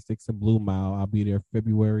of 76 in Blue Mile. I'll be there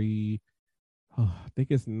February, I think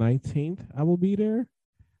it's 19th. I will be there.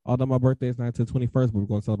 Although my birthday is not until 21st, but we're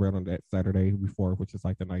going to celebrate on that Saturday before, which is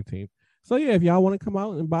like the 19th. So yeah, if y'all want to come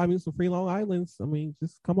out and buy me some free Long Islands, I mean,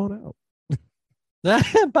 just come on out.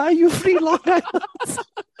 Buy you free Long Islands.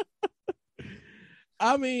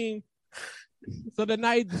 I mean, so the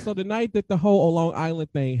night that the whole Long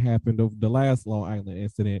Island thing happened, the last Long Island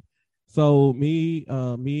incident. So me,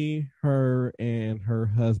 her, and her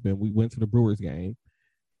husband, we went to the Brewers game,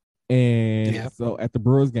 and so at the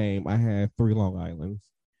Brewers game, I had 3 Long Islands,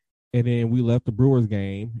 and then we left the Brewers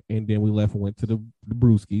game, and then we left and went to the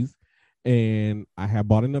Brewskis. And I had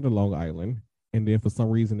bought another Long Island, and then for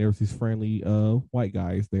some reason there was these friendly white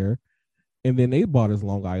guys there, and then they bought us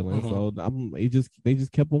Long Island. So they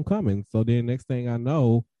just kept on coming. So then next thing I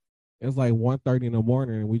know, it's like 1:30 in the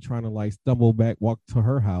morning, and we trying to like stumble back, walk to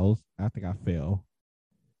her house. I think I fell.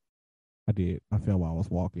 I did. I fell while I was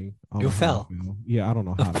walking. You fell? Yeah, I don't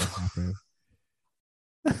know how that happened.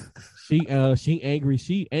 She angry.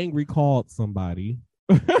 She angry called somebody.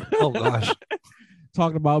 Oh gosh.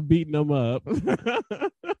 Talking about beating them up.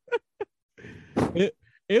 It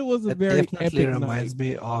was a very definitely epic reminds night.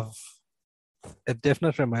 me of. It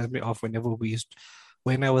definitely reminds me of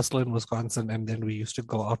when I was still in Wisconsin, and then we used to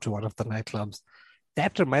go out to one of the nightclubs.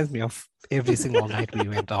 That reminds me of every single night we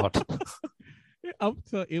went out.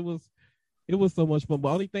 It was so much fun. The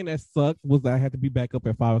only thing that sucked was that I had to be back up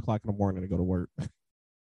at 5:00 in the morning to go to work.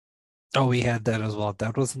 Oh, we had that as well.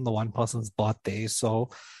 That was in the one person's birthday. So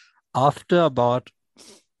after about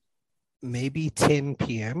maybe 10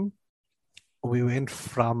 p.m., we went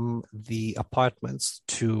from the apartments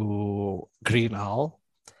to Green Owl.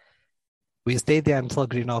 We stayed there until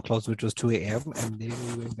Green Owl closed, which was 2 a.m. And then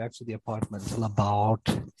we went back to the apartment till about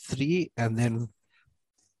 3. And then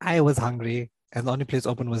I was hungry, and the only place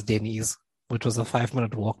open was Denny's, which was a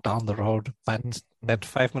 5-minute walk down the road. But that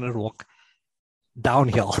 5-minute walk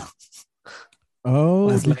downhill. Oh,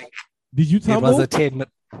 was like, did you tumble? It was a 10-minute.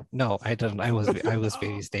 No, I didn't. I was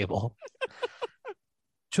very stable.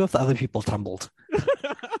 2 of the other people tumbled.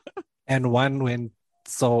 And one went,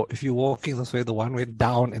 so if you're walking this way, the one went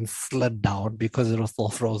down and slid down because it was still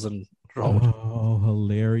frozen road. Oh,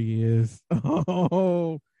 hilarious.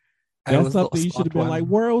 Oh, that's something you should have been like,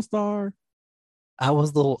 World Star. I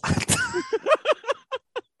was the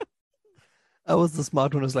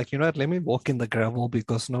smart one who's like, you know what, let me walk in the gravel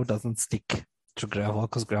because snow doesn't stick to gravel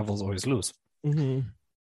because gravel's always loose. Mm-hmm.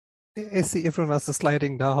 I see everyone else is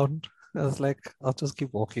sliding down. I was like, I'll just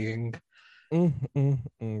keep walking.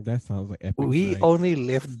 That sounds like epic. We only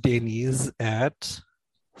left Denny's at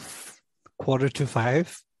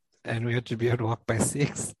 4:45, and we had to be at work by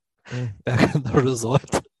 6 back at the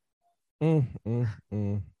resort.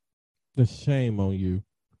 The shame on you.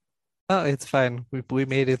 Oh, it's fine. We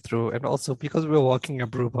made it through. And also because we were walking a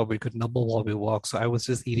brew pub, we could nibble while we walk. So I was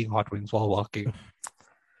just eating hot wings while walking.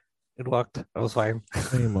 It worked. I was fine.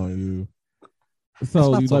 Shame on you.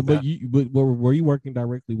 So, were you working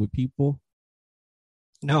directly with people?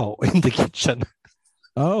 No, in the kitchen.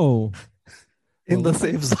 Oh. In the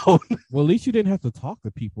safe zone. Well, at least you didn't have to talk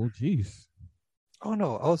to people. Jeez. Oh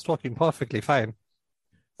no, I was talking perfectly fine.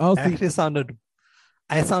 Oh, I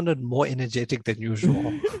sounded more energetic than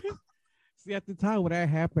usual. See, at the time when that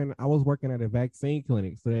happened, I was working at a vaccine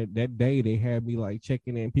clinic. So that day they had me like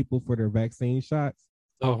checking in people for their vaccine shots.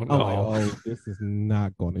 Oh no! Like, this is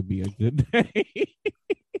not going to be a good day.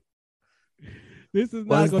 This is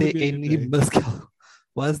not going to be a good day.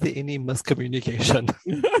 Was there any miscommunication?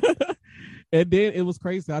 And then it was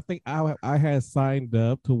crazy. I think I had signed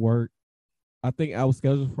up to work. I think I was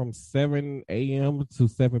scheduled from 7 a.m. to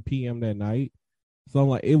 7 p.m. that night. So I'm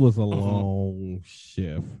like, it was a long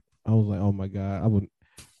shift. I was like, oh my God. I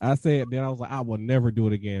was like, I will never do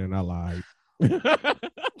it again. And I lied.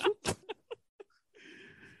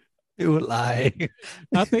 You lie.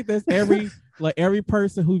 I think that's every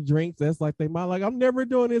person who drinks, that's like they might like, I'm never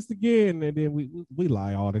doing this again. And then we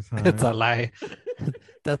lie all the time. It's a lie.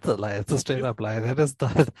 That's a lie. It's a straight up lie. That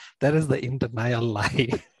is the in denial lie.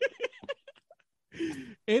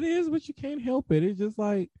 It is, but you can't help it. It's just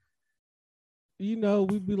like,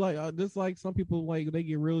 we'd be like, just like some people, like they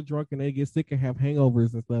get real drunk and they get sick and have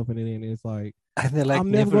hangovers and stuff, and then it's like, and they're like, I'm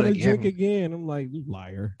never going to drink again. I'm like, you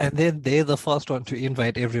liar. And then they're the first one to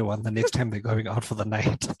invite everyone the next time they're going out for the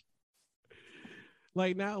night.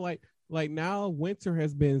 Like now, winter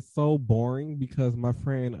has been so boring because my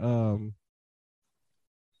friend,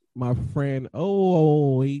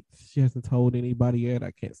 she hasn't told anybody yet.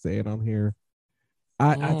 I can't say it on here.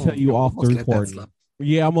 I tell you off the recording.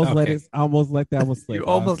 Yeah, I almost let that one slip. You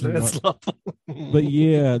almost let it slip. But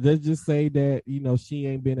yeah, let's just say that, she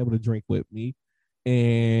ain't been able to drink with me.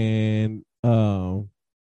 And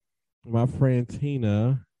my friend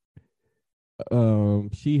Tina,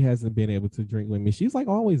 she hasn't been able to drink with me. She's like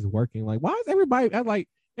always working. Like, why is everybody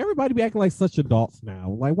be acting like such adults now?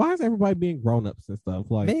 Like, why is everybody being grown-ups and stuff?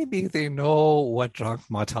 Like, maybe they know what drunk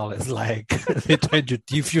Martel is like. They're trying to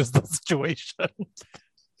defuse the situation.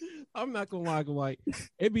 I'm not gonna lie, like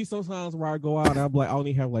it'd be sometimes where I go out and I'm like, I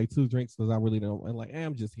only have like 2 drinks because I really don't, and like,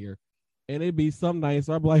 I'm just here. And it'd be some nights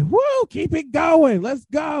where I'd be like, woo, keep it going, let's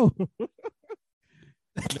go.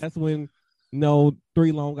 That's when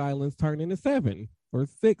 3 Long Islands turn into 7 or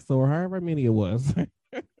 6 or however many it was.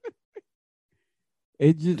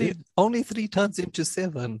 Only 3 turns into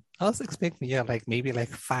 7. I was expecting, like maybe like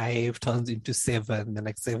 5 turns into 7, and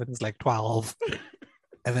like 7 is like 12.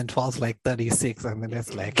 And then 12 is like 36, and then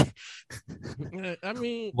it's like, I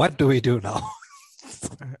mean, what do we do now?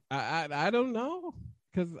 I don't know,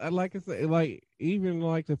 because like I said, like even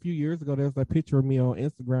like a few years ago, there's a picture of me on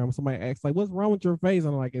Instagram. Somebody asked like, "What's wrong with your face?"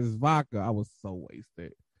 And I'm like, "It's vodka." I was so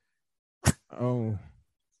wasted. Oh,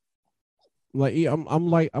 like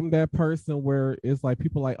I'm that person where it's like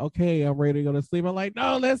people like, "Okay, I'm ready to go to sleep." I'm like,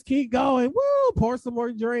 "No, let's keep going. Woo, pour some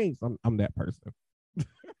more drinks." I'm that person.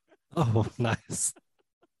 Oh, nice.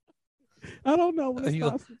 I don't know.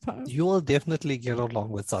 You will definitely get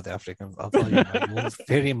along with South Africans. I'll tell you now. You will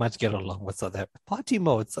very much get along with South Africa. Party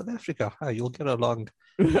mode, South Africa. You'll get along.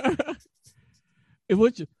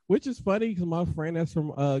 Which is funny because my friend that's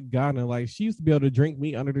from Ghana, like she used to be able to drink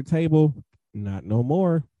me under the table. Not no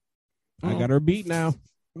more. I got her beat now.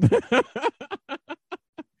 And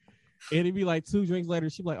it'd be like 2 drinks later,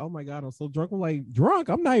 she'd be like, "Oh my God, I'm so drunk." I'm like, "Drunk?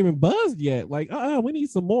 I'm not even buzzed yet. Like, we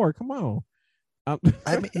need some more. Come on." I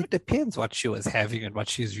mean, it depends what she was having and what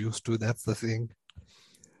she's used to. That's the thing.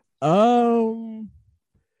 I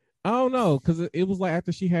don't know, because it was like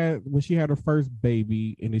after when she had her first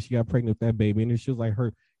baby, and then she got pregnant with that baby, and then she was like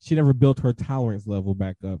she never built her tolerance level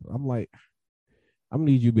back up. I'm like, I'm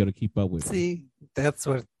gonna need you to be able to keep up with. See, that's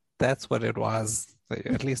what it was.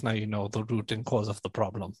 At least now you know the root and cause of the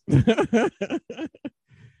problem.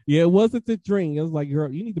 Yeah, it wasn't the drink. It was like,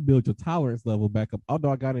 girl, you need to build your tolerance level back up.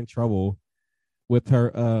 Although I got in trouble with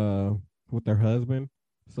her husband.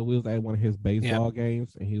 So we was at one of his baseball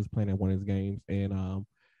games, and he was playing at one of his games, and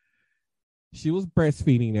she was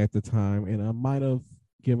breastfeeding at the time, and I might have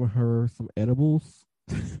given her some edibles.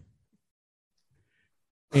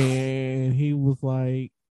 And he was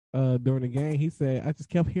like, during the game, he said, "I just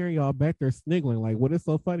kept hearing y'all back there sniggling. Like, what is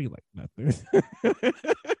so funny?" Like, nothing.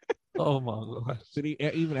 Oh my gosh.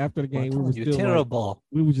 Even after the game, we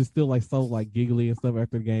were just still like so like giggly and stuff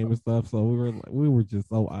after the game and stuff. So we were just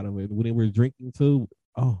so out of it. When we were drinking too,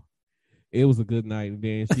 oh, it was a good night. And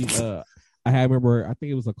then she I remember, I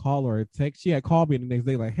think it was a call or a text. She had called me the next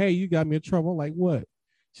day, like, "Hey, you got me in trouble." I'm like, what?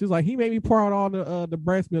 She was like, "He made me pour out all the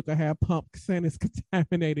breast milk I had pumped, saying it's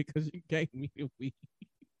contaminated because you gave me the weed."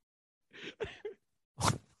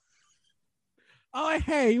 Oh,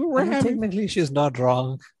 hey, technically she's not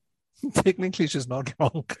wrong. Technically, she's not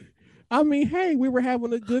wrong. I mean, hey, we were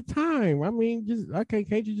having a good time. I mean,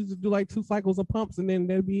 can't you just do like 2 cycles of pumps and then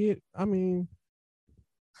that'd be it? I mean,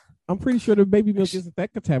 I'm pretty sure the baby milk isn't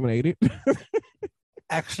that contaminated.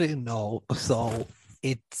 Actually, no. So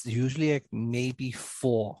it's usually like maybe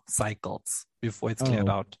 4 cycles before it's cleared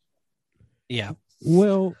out. Yeah.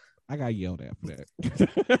 Well, I got yelled at for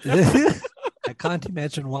that. I can't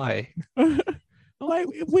imagine why. Like,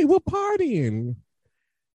 we were partying.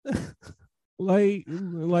 like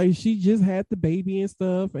she just had the baby and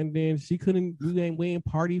stuff, and then we ain't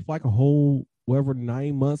party for like a whole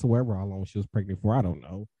 9 months or whatever how long she was pregnant for. I don't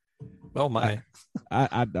know. Oh my!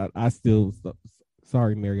 I still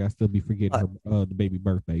sorry, Mary. I still be forgetting her the baby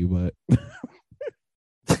birthday, but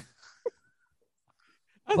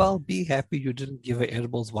well, be happy you didn't give her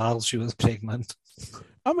edibles while she was pregnant.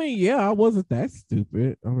 I mean, yeah, I wasn't that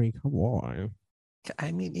stupid. I mean, come on.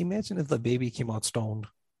 I mean, imagine if the baby came out stoned.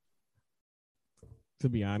 To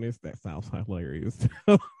be honest, that sounds hilarious.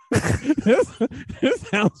 This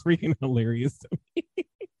sounds freaking hilarious to me.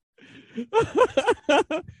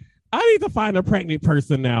 I need to find a pregnant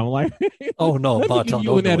person now. Like, oh no, Bartel,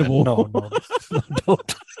 don't do edible. No,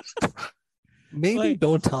 don't. Maybe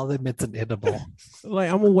don't tell them it's an edible. Like,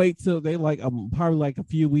 I'm gonna wait till they like probably like a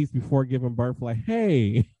few weeks before giving birth. Like,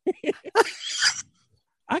 hey,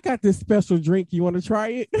 I got this special drink. You want to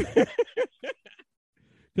try it?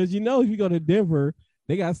 Because if you go to Denver,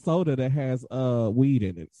 they got soda that has weed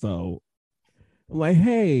in it. So I'm like,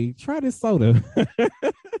 hey, try this soda.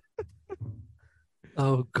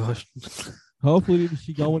 Oh gosh. Hopefully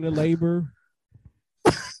she go into labor.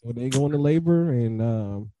 When they go into labor, and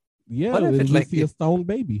we'll see a stone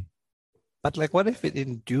baby. But like, what if it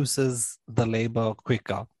induces the labor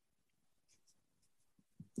quicker?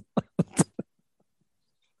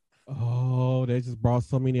 Oh, they just brought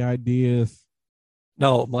so many ideas.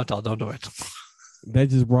 No, Martel, don't do it. That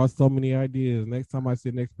just brought so many ideas. Next time I see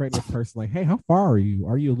the next pregnant person, like, hey, how far are you?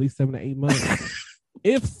 Are you at least 7 to 8 months?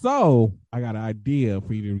 If so, I got an idea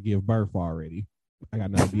for you to give birth already. I got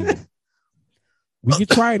an idea. We can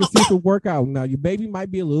try it to see if it work out. Now, your baby might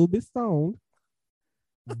be a little bit stoned,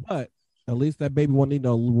 but at least that baby won't need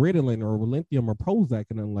no Ritalin or Lithium or Prozac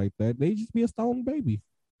and nothing like that. They just be a stoned baby.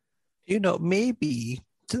 Maybe,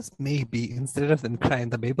 just maybe, instead of them crying,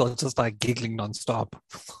 the baby will just start giggling nonstop.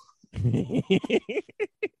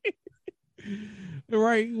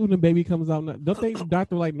 Right, when the baby comes out, don't they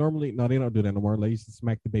doctor like normally? No, they don't do that no more. They used to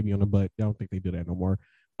smack the baby on the butt. I don't think they do that no more.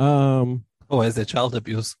 Is it child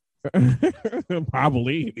abuse?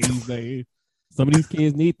 Probably these days. Some of these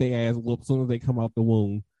kids need their ass whooped as soon as they come out the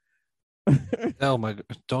womb. Oh my god!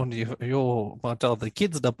 Don't you Martel, the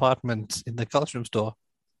kids department in the costume store?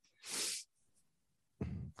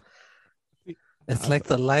 It's like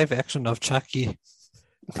the live action of Chucky.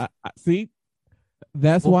 I see.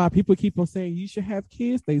 That's why people keep on saying you should have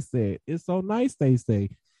kids. They said it's so nice. They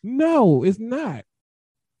say no, it's not.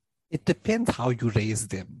 It depends how you raise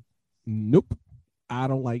them. Nope, I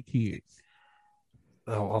don't like kids.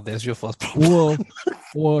 Oh, well, there's your first problem.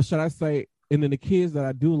 Well, should I say? And then the kids that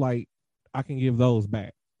I do like, I can give those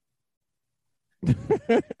back.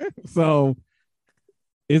 So,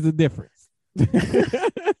 it's a difference.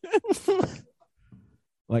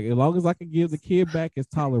 Like, as long as I can give the kid back, it's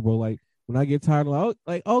tolerable. Like, when I get tired,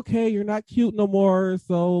 like, okay, you're not cute no more.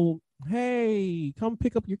 So, hey, come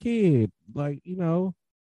pick up your kid. Like,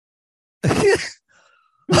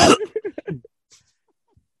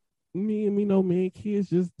 me and kids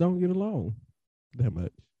just don't get along that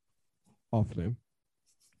much often.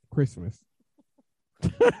 Christmas.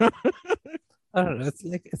 I don't know.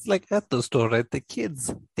 It's like at the store, right? The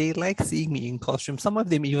kids, they like seeing me in costume. Some of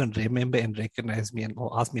them even remember and recognize me and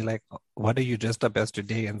ask me like, "What are you dressed up as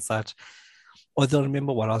today?" and such. Or they'll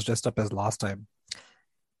remember what I was dressed up as last time.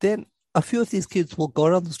 Then a few of these kids will go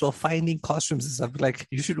around the store finding costumes and stuff. Like,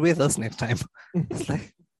 you should wear this next time. It's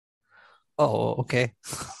like, oh, okay.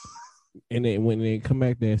 And then when they come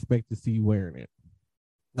back, they expect to see you wearing it.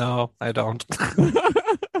 No, I don't.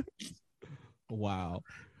 Wow.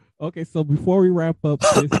 Okay, so before we wrap up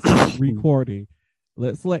this recording,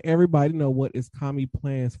 let's let everybody know what is Kami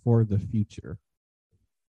plans for the future.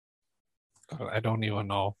 God, I don't even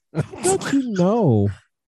know. Don't you know?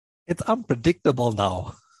 It's unpredictable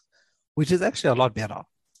now, which is actually a lot better.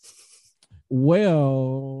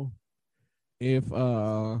 Well, if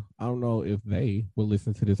I don't know if they will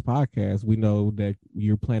listen to this podcast, we know that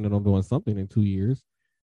you're planning on doing something in 2 years.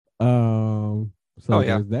 So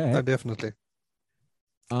there's that. Definitely.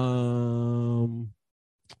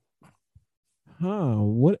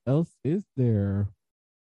 What else is there?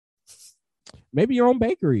 Maybe your own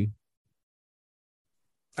bakery.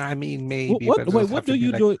 I mean, maybe. What do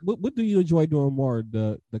you do? What do you enjoy doing more?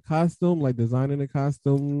 The costume, like designing the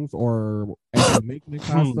costumes, or actually making the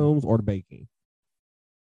costumes, or the baking?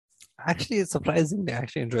 Actually, it's surprising. I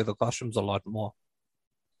actually enjoy the costumes a lot more.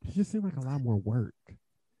 It just seems like a lot more work.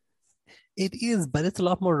 It is, but it's a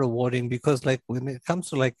lot more rewarding because, like, when it comes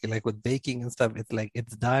to like with baking and stuff, it's like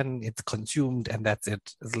it's done, it's consumed, and that's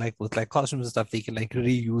it. It's like with like costumes and stuff, they can like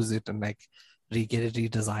reuse it and like get it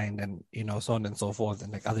redesigned, and so on and so forth,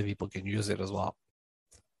 and like other people can use it as well.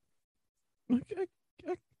 I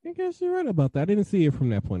guess you're right about that. I didn't see it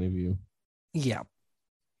from that point of view. Yeah,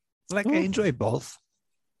 like I enjoy both,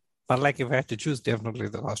 but like if I had to choose, definitely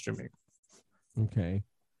the costuming. Okay.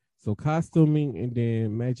 So costuming, and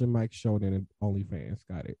then Magic Mike showed in OnlyFans.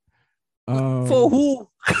 Got it. For who?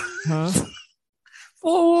 Huh?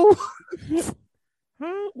 For who?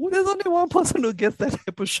 Huh? There's only one person who gets that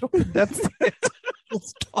type of show. That's it.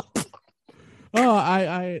 Stop. Oh,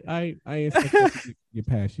 I expected to get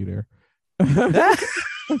past you there.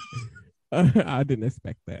 I didn't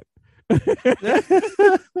expect that.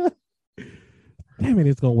 Damn it,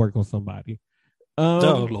 it's gonna work on somebody.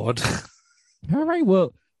 Oh Lord. All right,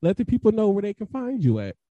 well, let the people know where they can find you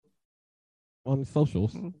at on the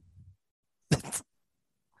socials.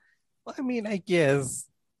 I mean, I guess,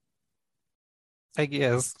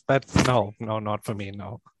 but no, not for me,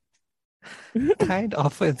 no. Kind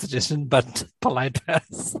of a suggestion, but polite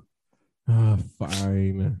pass.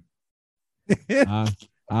 Fine.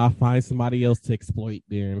 I'll find somebody else to exploit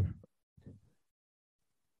then.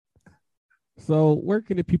 So where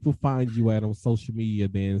can the people find you at on social media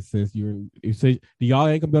then, since you say y'all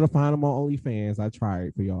ain't gonna be able to find them on OnlyFans? I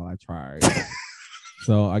tried for y'all.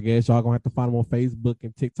 So I guess y'all gonna have to find them on Facebook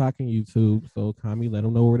and TikTok and YouTube. So Kami, let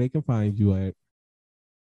them know where they can find you at.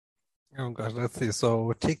 Oh gosh, let's see.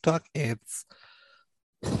 So TikTok,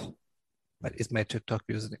 what is my TikTok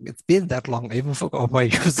username? It's been that long. I even forgot my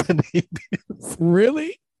username is.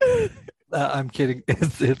 Really? I'm kidding.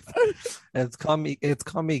 It's Kami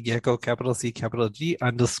Gecko, capital C, capital G,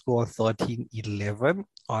 _1311.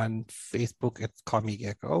 On Facebook, it's Kami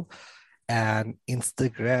Gecko. And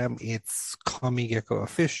Instagram, it's Kami Gecko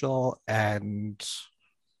Official. And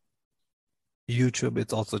YouTube,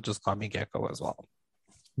 it's also just Kami Gecko as well.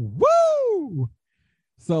 Woo!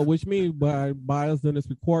 So, which means by us doing this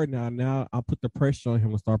recording now I'll put the pressure on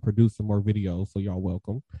him to start producing more videos. So y'all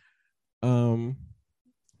welcome.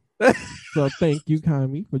 So thank you,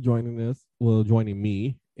 Kami, for joining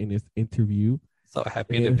me in this interview. So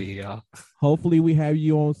happy to be here. Hopefully we have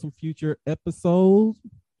you on some future episodes.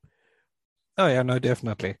 Oh yeah, no,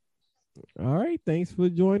 definitely. All right. Thanks for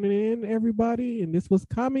joining in, everybody. And this was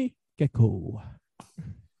Kami Gecko.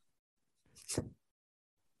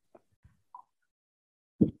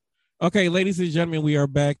 Okay, ladies and gentlemen, we are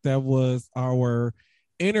back. That was our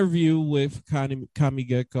interview with Kami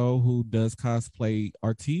Gecko, who does cosplay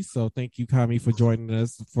artiste. So thank you, Kami, for joining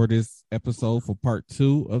us for this episode for part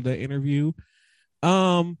 2 of the interview.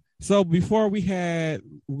 So before we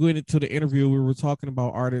went into the interview, we were talking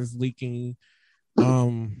about artists leaking.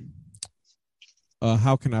 How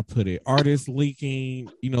can I put it? Artists leaking,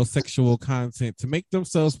 sexual content to make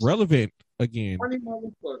themselves relevant again.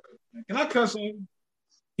 Can I cuss on you?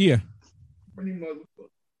 Yeah.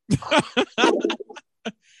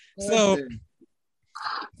 So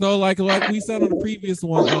like we said on the previous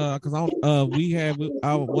one, because one of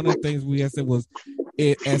the things we had said was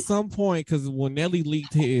at some point, because when Nelly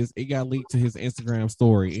leaked it got leaked to his Instagram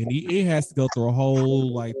story, and it has to go through a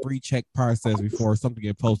whole 3-check process before something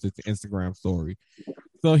get posted to Instagram story.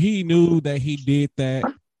 So he knew that he did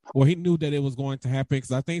that. Well, he knew that it was going to happen,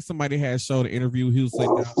 because I think somebody had showed an interview. He was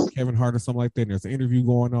sitting down with Kevin Hart or something like that. And there's an interview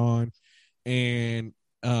going on, and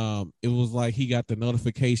it was like he got the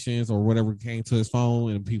notifications or whatever came to his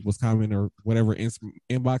phone, and people was commenting or whatever,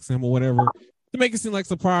 inboxing him or whatever, to make it seem like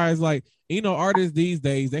surprise. Like, artists these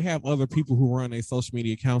days, they have other people who run their social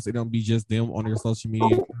media accounts. It don't be just them on their social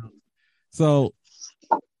media accounts. So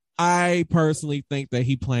I personally think that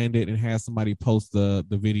he planned it and had somebody post the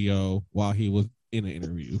video while he was in an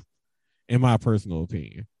interview, in my personal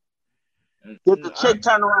opinion. Did the chick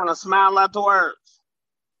turn around and smile afterwards?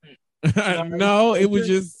 No, it was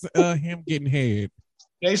just him getting head.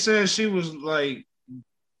 They said she was like,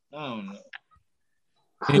 I don't know.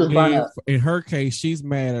 And then in her case, she's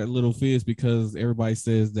mad at Little Fizz because everybody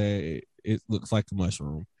says that it looks like a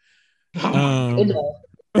mushroom. Damn.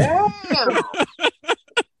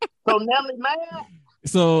 So Nelly mad?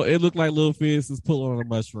 So it looked like Little Fizz is pulling on a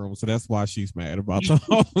mushroom, so that's why she's mad about the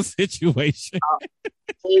whole situation.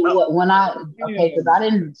 Because I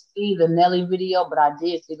didn't see the Nelly video, but I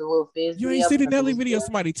did see the Little Fizz video. You ain't see the Nelly video?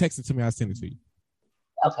 Somebody texted to me. I sent it to you.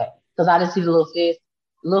 Okay, because I didn't see the Little Fizz.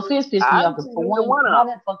 Little Fizz pissed me off because for one, how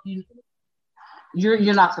the fuck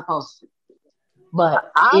you're not supposed to.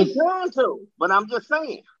 But I'm trying to, but I'm just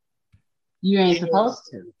saying. You ain't supposed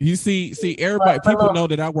to. You see, everybody, people know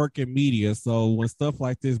that I work in media, so when stuff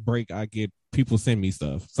like this break, I get people send me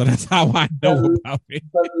stuff. So that's how I know about it.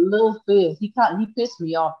 But Lil Fizz, he pissed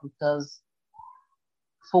me off because,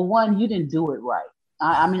 for one, you didn't do it right.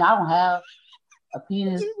 I mean, I don't have a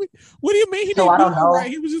penis. What do you mean he didn't do it right?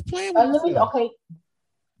 He was just playing with it. Okay.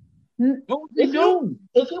 If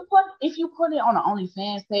you put it on an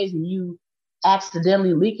OnlyFans page and you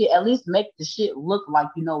accidentally leak it, at least make the shit look like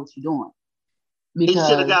you know what you're doing. Because he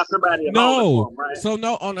should have got somebody. No, right? So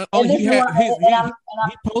no. He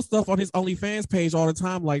posts stuff on his OnlyFans page all the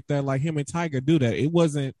time like that. Like him and Tiger do that. It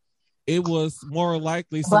wasn't. It was more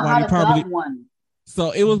likely somebody probably.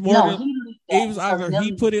 So it was more. It was either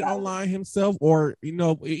he put it online himself, or even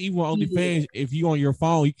on OnlyFans, if you on your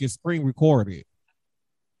phone, you can screen record it.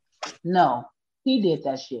 No, he did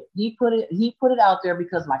that shit. He put it out there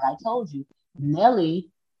because, like I told you, Nelly,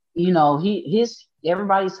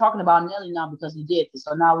 everybody's talking about Nelly now because he did this.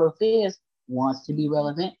 So now Lil Fizz wants to be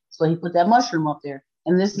relevant, so he put that mushroom up there.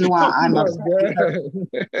 And this is why I'm upset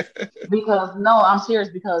because no, I'm serious.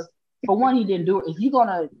 Because for one, he didn't do it. If you're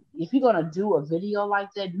gonna do a video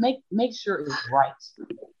like that, make sure it's right.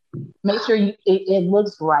 Make sure it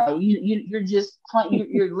looks right. You're just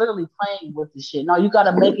you're literally playing with the shit. No, you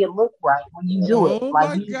gotta make it look right when you do it.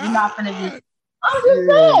 Like you're not gonna just. I'm just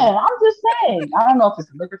saying. I don't know if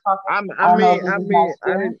it's liquor talk. But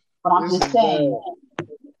I'm just saying.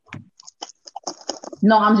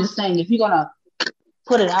 No, I'm just saying if you're gonna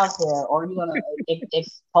put it out there or you're gonna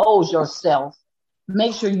expose yourself,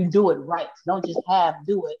 make sure you do it right. Don't just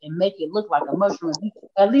do it and make it look like a mushroom.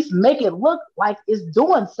 At least make it look like it's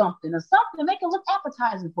doing something or something. Make it look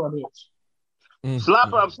appetizing for a bitch. Slap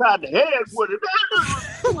her upside the head with it.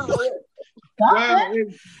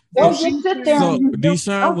 Don't just sit there. So,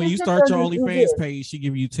 Deshaun, when you start your OnlyFans page, she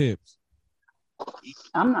give you tips.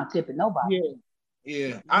 I'm not tipping nobody.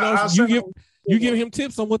 Yeah. You give him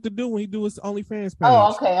tips on what to do when he do his OnlyFans page.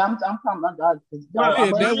 Oh, okay. I'm talking about that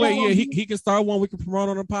way, he can start one we can promote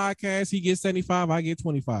on the podcast. He gets 75, I get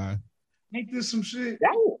 25. Ain't this some shit?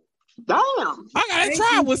 Damn. I gotta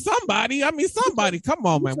try with somebody. I mean, somebody. Come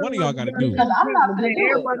on, man. One of y'all gotta do it. Because I'm not gonna do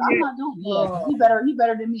it. I'm not doing it. He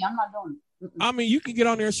better than me. I'm not doing it. I mean, you can get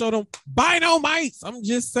on there and show them buy no mics. I'm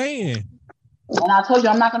just saying. And I told you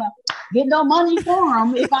I'm not gonna get no money for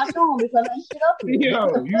him if I show him because I shit up here.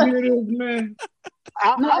 Yo, you hear this, man?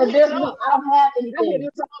 I don't have anything.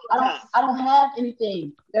 I don't have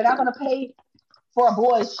anything. They're not gonna pay for a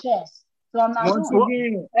boy's chest, so I'm not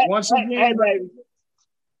doing it. Once again,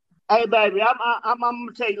 Hey, baby, I'm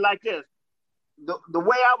gonna tell you like this. The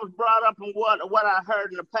way I was brought up and what I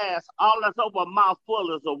heard in the past, all that's over a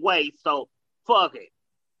mouthful is a waste. So fuck it.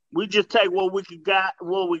 We just take what we got,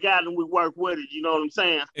 and we work with it. You know what I'm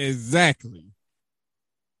saying? Exactly.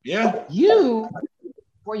 Yeah.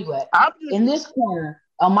 Where you at? In this corner,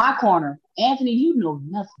 on my corner, Anthony, you know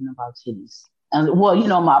nothing about titties. And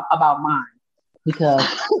about mine. Because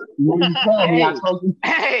when you told me, I told you.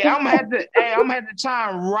 Hey, I'm gonna have to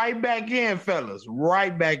chime right back in, fellas.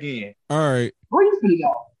 Right back in. All right. Where you finna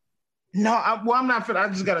go? No, I'm not finna. I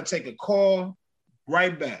just gotta take a call.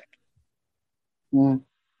 Right back. None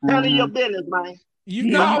of your business, man.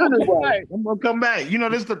 I'm gonna come back.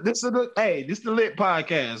 This the lit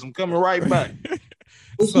podcast. I'm coming right back.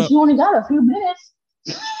 You only got a few minutes.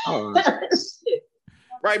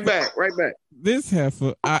 Right back. This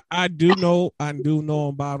heifer, I do know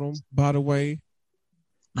about him, by the way.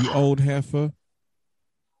 You old heifer.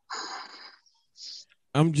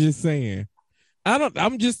 I'm just saying.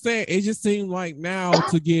 I'm just saying it just seems like now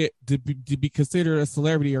to be considered a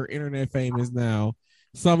celebrity or internet famous now.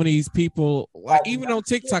 Some of these people, like even on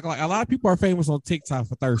TikTok, like a lot of people are famous on TikTok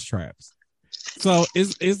for thirst traps. So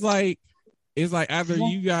it's like either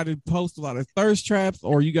you got to post a lot of thirst traps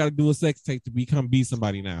or you got to do a sex tape to be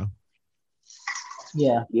somebody now.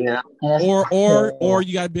 Yeah. Or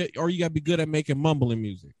you got to be good at making mumbling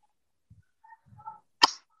music.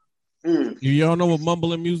 If you don't know what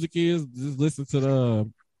mumbling music is, just listen to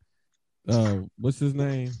the what's his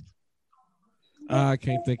name? I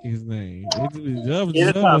can't think of his name. Stuff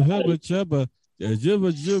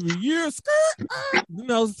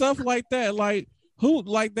like that. Like who?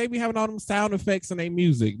 Like they be having all them sound effects in their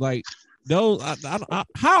music. Like those.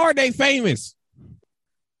 How are they famous?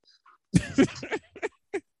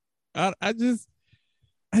 I just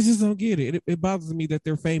don't get it. It bothers me that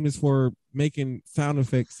they're famous for making sound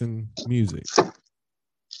effects and music,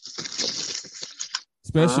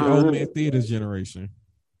 especially old man theater's generation.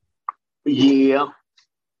 Yeah,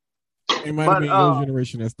 it might have been your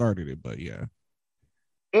generation that started it, but yeah.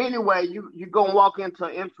 Anyway, you gonna walk into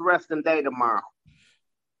an interesting day tomorrow.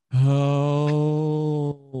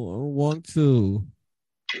 Oh, I want to.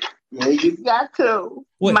 Yeah, you got to,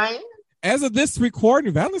 man. As of this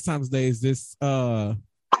recording, Valentine's Day is this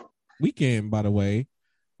weekend, by the way.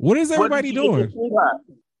 What is everybody doing?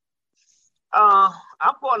 I'm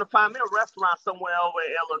going to find me a restaurant somewhere over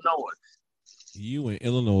in Illinois. You in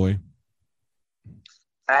Illinois?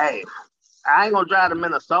 Hey, I ain't gonna drive to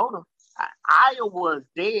Minnesota. Iowa's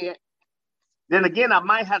dead. Then again, I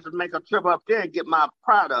might have to make a trip up there and get my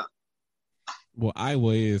product. Well,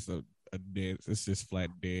 Iowa is a dead. It's just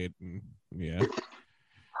flat dead. And, yeah.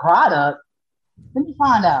 Product. Let me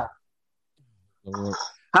find out.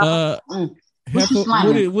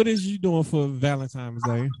 What is you doing for Valentine's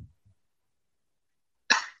Day?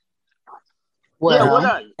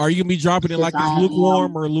 Well, are you gonna be dropping it like it's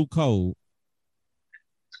lukewarm or lukecold?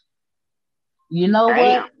 You know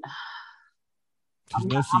what? I'm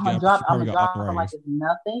gonna drop it like it's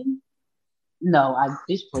nothing. No,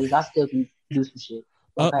 bitch, please. I still can do some shit.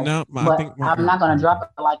 Okay? No, I'm not gonna drop it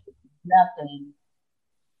like it's nothing.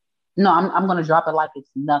 No, I'm gonna drop it like it's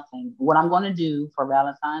nothing. What I'm gonna do for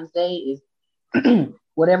Valentine's Day is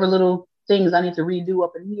whatever little things I need to redo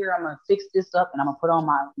up in here. I'm gonna fix this up and I'm gonna put on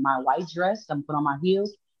my white dress. I'm gonna put on my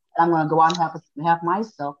heels and I'm gonna go out and have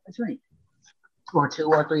myself a drink, or 2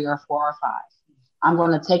 or 3 or 4 or 5. I'm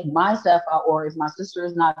going to take myself out, or if my sister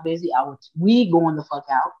is not busy, we going the fuck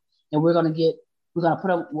out, and we're going to put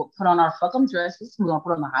on our fuck 'em dresses. We're going to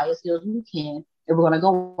put on the highest heels we can, and we're going to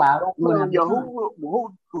go out.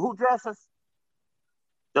 Who dresses?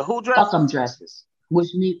 The who dresses? Fuck 'em dresses,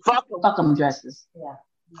 which means fuck 'em dresses. Yeah.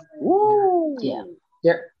 Woo. Yeah.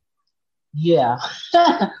 Yeah.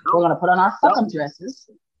 We're going to put on our fuck 'em dresses.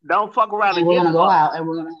 Don't fuck around. And we're going to go out, and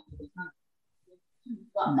we're going to.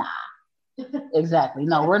 Nah. Exactly.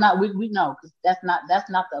 No, we're not. We know, because that's not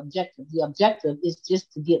the objective. The objective is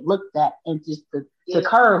just to get looked at and just to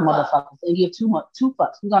curve motherfuckers and give two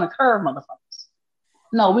fucks. We're gonna curve motherfuckers.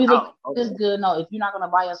 No, we look this good. No, if you're not gonna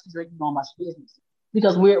buy us a drink, you're gonna buy your business,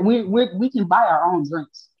 because we can buy our own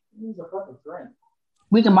drinks.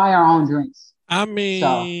 We can buy our own drinks. I mean,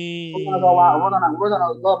 so we're gonna go out. We're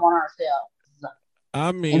gonna love on ourselves.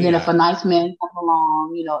 I mean, and then if a nice man comes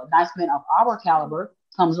along, a nice man of our caliber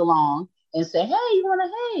comes along and say,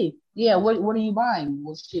 hey, yeah, what are you buying?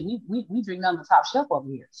 Well, shit, we drink down the top shelf over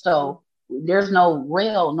here. So there's no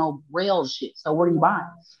rail shit. So what are you buying?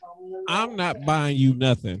 I'm not buying you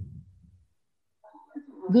nothing.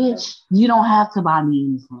 Bitch, you don't have to buy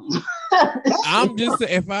me anything. I'm just,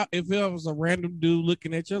 if it was a random dude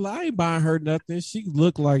looking at you, I ain't buying her nothing. She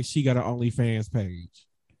look like she got an OnlyFans page.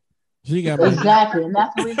 She got exactly, and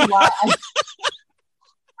that's the reason why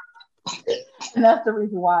and that's the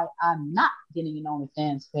reason why I'm not getting an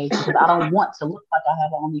OnlyFans page, because I don't want to look like I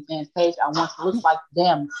have an OnlyFans page. I want to look like,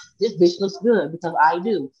 damn, this bitch looks good, because I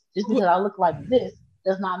do. Just because I look like this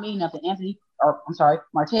does not mean nothing. Anthony, or I'm sorry,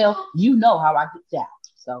 Martell, you know how I get down.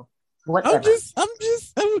 So whatever. I'm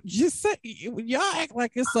just saying, y'all act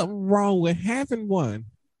like there's something wrong with having one.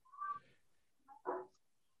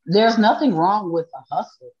 There's nothing wrong with a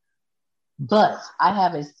hustle. But I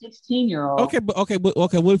have a 16-year-old. Okay.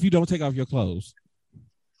 What if you don't take off your clothes?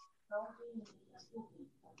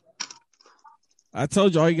 I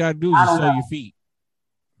told you all you gotta do is just show your feet.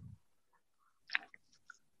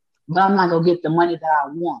 But I'm not gonna get the money that I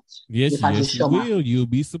want. Yes, you will. You'll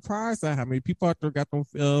be surprised at how many people out there got them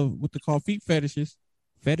what they call feet fetishes.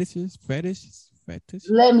 Fetishes.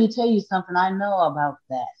 Let me tell you something. I know about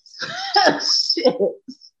that. Shit.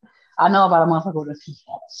 I know about a motherfucker with a feet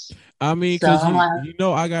fetish. I mean, because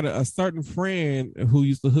I got a certain friend who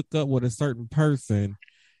used to hook up with a certain person,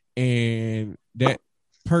 and that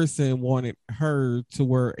person wanted her to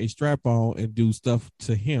wear a strap-on and do stuff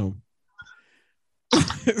to him.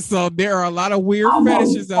 So there are a lot of weird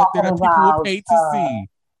fetishes out there that people will pay to see.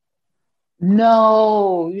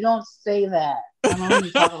 No, you don't say that. I know what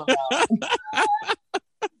you're talking about.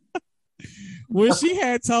 When she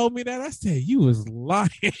had told me that, I said, "You was lying."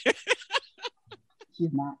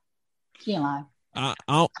 She's not. She ain't lying.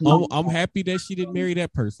 I'm happy that she didn't marry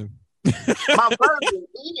that person. My virgin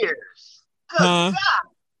ears. Good God.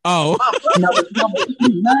 Oh. No. Look,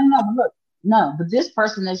 no. But this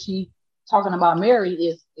person that she talking about married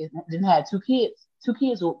is then had two kids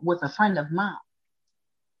with a friend of mine.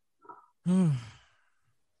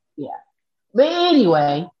 Yeah. But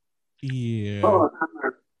anyway. Yeah.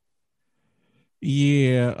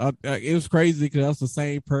 Yeah. It was crazy because that's the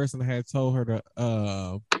same person that had told her to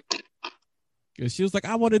cause she was like,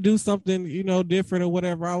 I want to do something, different or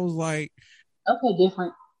whatever. I was like, okay,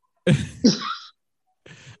 different.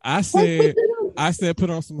 I said, put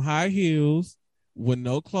on some high heels with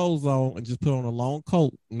no clothes on and just put on a long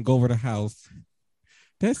coat and go over the house.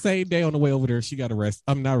 That same day on the way over there, she got arrested.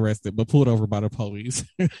 I'm not arrested, but pulled over by the police.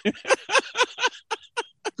 So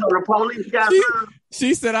the police got her?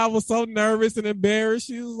 She said I was so nervous and embarrassed.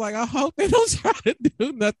 She was like, I hope they don't try to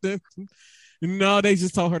do nothing. No, they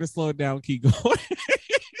just told her to slow it down, keep going.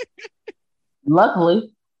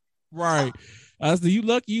 Luckily. Right. I said, you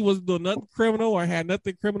lucky you wasn't doing nothing criminal or had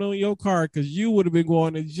nothing criminal in your car because you would have been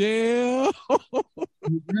going to jail.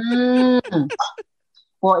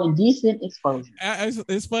 For indecent exposure.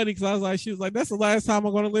 It's funny because she was like, that's the last time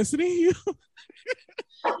I'm going to listen to you.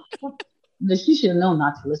 She should know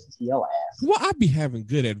not to listen to your ass. Well, I be having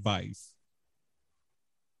good advice.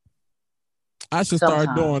 I should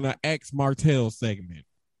start doing an X Martell segment.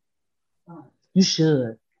 You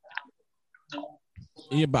should.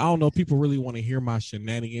 Yeah, but I don't know. People really want to hear my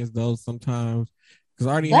shenanigans though sometimes.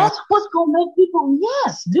 Because that's what's gonna make people.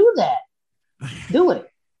 Yes, do that. Do it.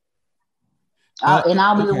 And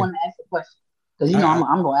I'll be the one to ask the question because I'm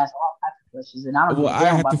gonna ask all types of questions, and I don't. Well, I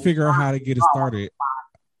have to figure out how to get it started.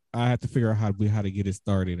 I have to figure out how to get it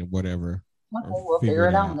started and whatever. Okay, we'll figure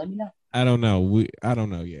it out. Let me know. I don't know. I don't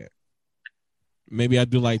know yet. Maybe I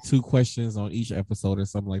do like 2 questions on each episode or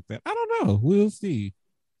something like that. I don't know. We'll see.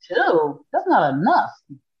 2? That's not enough.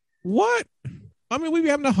 What? I mean, we be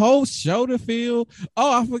having a whole show to fill.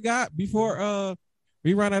 Oh, I forgot before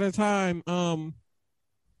we run out of time.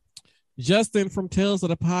 Justin from Tales of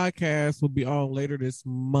the Podcast will be on later this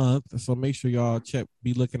month. So make sure y'all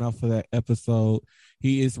be looking out for that episode.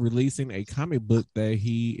 He is releasing a comic book that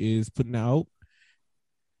he is putting out.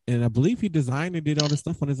 And I believe he designed and did all this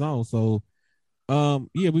stuff on his own. So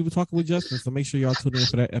we were talking with Justin, so make sure y'all tune in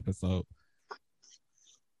for that episode.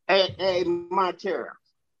 Hey, Montero,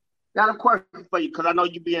 got a question for you because I know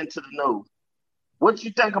you be into the news. What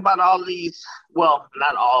you think about all these? Well,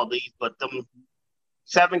 not all these, but them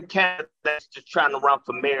 7 candidates just trying to run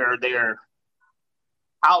for mayor. Their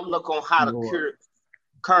outlook on how to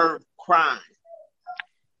curb crime.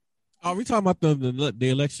 Are we talking about the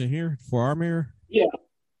election here for our mayor?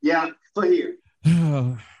 Yeah, for here.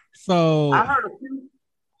 So I heard a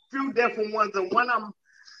few different ones, and one of them,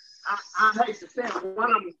 I hate to say it,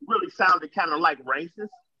 one of them really sounded kind of like racist.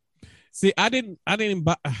 See, I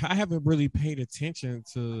haven't really paid attention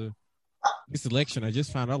to this election. I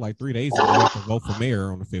just found out like 3 days ago I can vote for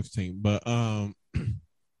mayor on the 15th. But I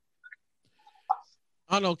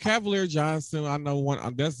know Cavalier Johnson. I know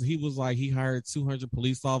he was like he hired 200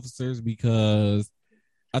 police officers because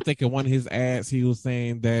I think in one of his ads, he was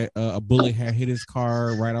saying that a bullet had hit his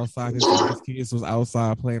car right outside his kids was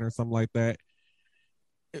outside playing or something like that.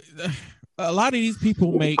 A lot of these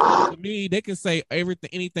people to me, they can say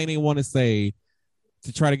anything they want to say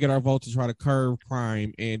to try to get our vote, to try to curb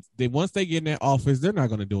crime. And once they get in that office, they're not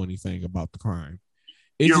going to do anything about the crime.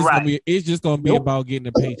 It's just going to be about getting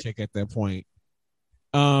a paycheck at that point.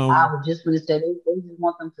 I was just going to say, they just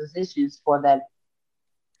want them positions for that.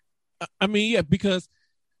 I mean, yeah, because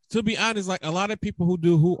to be honest, like a lot of people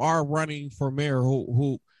who are running for mayor,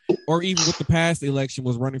 who or even with the past election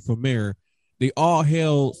was running for mayor, they all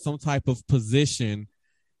held some type of position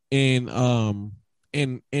in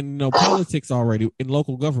politics already in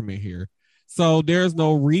local government here. So there's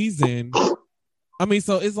no reason. I mean,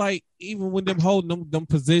 so it's like even when them holding them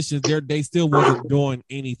positions, they still wasn't doing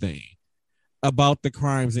anything about the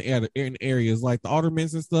crimes in areas like the aldermen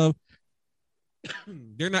and stuff.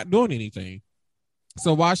 They're not doing anything.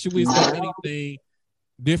 So why should we expect anything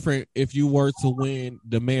different if you were to win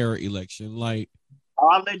the mayor election? Like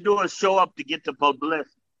all they do is show up to get the publicity.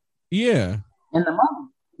 Yeah. And the money.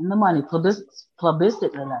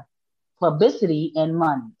 Publicity and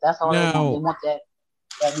money. That's all they want. They want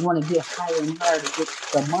that you want to get higher and higher to get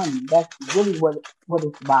the money. That's really what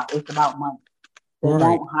it's about. It's about money. They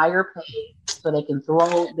want higher pay so they can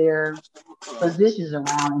throw their positions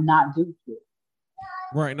around and not do shit.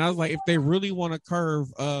 Right. And I was like, if they really want to curb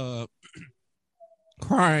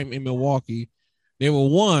crime in Milwaukee, They will,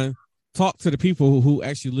 one, talk to the people who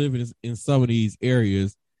actually live in some of these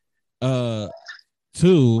areas.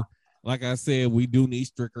 Two, like I said, we do need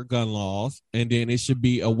stricter gun laws, and then it should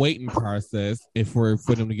be a waiting process for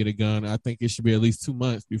them to get a gun. I think it should be at least 2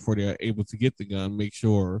 months before they're able to get the gun. Make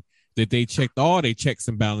sure that they checked all their checks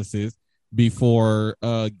and balances before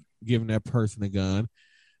giving that person a gun.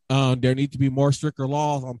 There need to be more stricter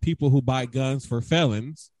laws on people who buy guns for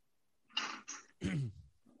felons.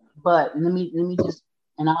 But let me just,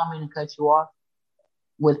 and I don't mean to cut you off.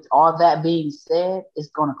 With all that being said, it's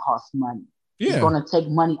going to cost money. Yeah. It's going to take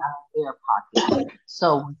money out of their pocket.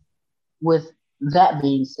 So with that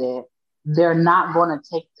being said, they're not going to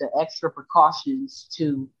take the extra precautions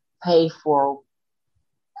to pay for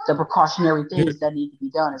the precautionary things that need to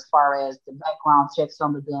be done as far as the background checks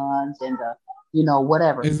on the guns and the,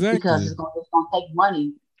 whatever. Exactly. Because it's going to take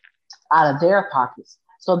money out of their pockets.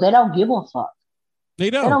 So they don't give a fuck. They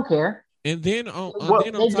don't. They don't care. And then on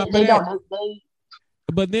top of that,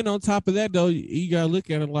 but then on top of that, though, you gotta look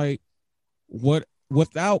at it like,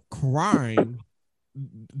 without crime,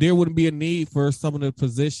 there wouldn't be a need for some of the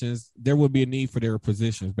positions. There would be a need for their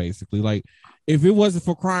positions, basically. Like, if it wasn't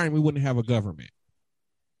for crime, we wouldn't have a government.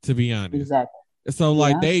 To be honest, exactly. So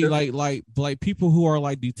like like people who are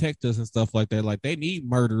like detectives and stuff like that, like they need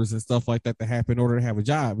murders and stuff like that to happen in order to have a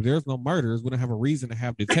job. If there's no murders, we don't have a reason to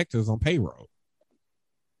have detectives on payroll.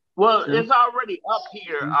 Well, it's already up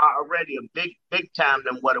here already a big time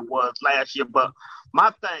than what it was last year. But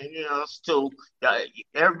my thing is to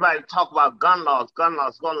everybody talk about gun laws.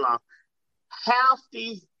 Half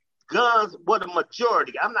these guns, the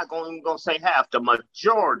majority, I'm not even going to say half, the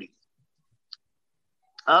majority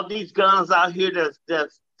of these guns out here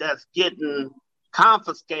that's getting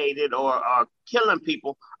confiscated or are killing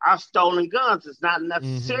people are stolen guns. It's not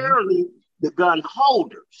necessarily the gun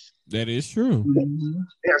holders. That is true.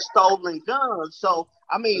 They're stolen guns. So,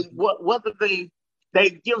 I mean, whether they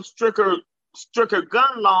give stricter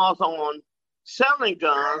gun laws on selling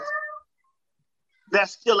guns, that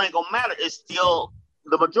still ain't gonna matter. It's still,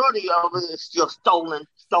 the majority of it is still stolen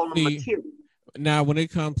material. Now, when it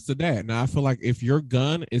comes to that, I feel like if your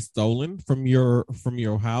gun is stolen from your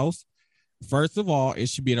house, first of all, it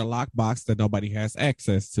should be in a lockbox that nobody has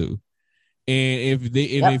access to. And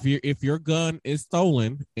if your gun is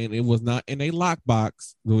stolen and it was not in a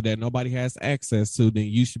lockbox that nobody has access to, then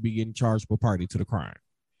you should be getting charged with party to the crime,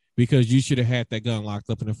 because you should have had that gun locked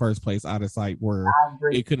up in the first place, out of sight, where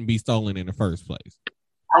it couldn't be stolen in the first place.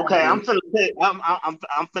 Okay, I'm finna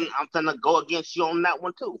go against you on that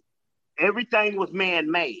one too. Everything was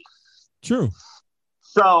man-made. True.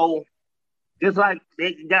 So it's like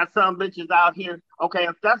they got some bitches out here. Okay,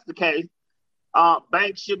 if that's the case,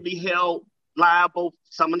 banks should be held liable.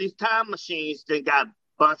 Some of these time machines they got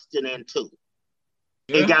busted into.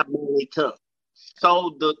 They got money took.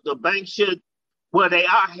 So the bank should, they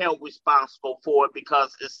are held responsible for it,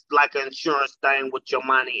 because it's like an insurance thing with your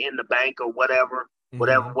money in the bank or whatever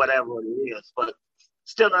it is. But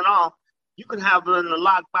still in all, you can have it in the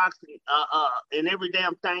lockbox and every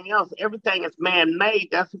damn thing else. Everything is man-made.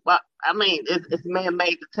 That's what I mean. It's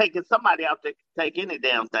man-made to take it. Somebody out there can take any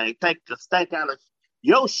damn thing. Take the stank out of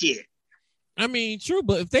your shit. I mean, true,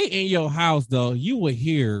 but if they in your house, though, you would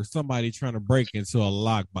hear somebody trying to break into a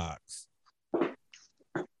lockbox.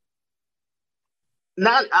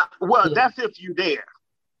 That's if you there.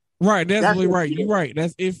 Right, that's really right. You're right.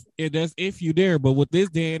 That's if you there. But with this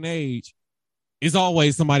day and age, it's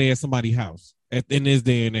always somebody at somebody's house in this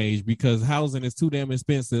day and age, because housing is too damn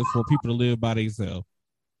expensive for people to live by themselves.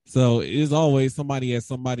 So it's always somebody at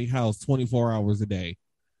somebody's house 24 hours a day,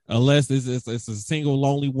 unless it's a single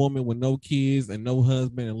lonely woman with no kids and no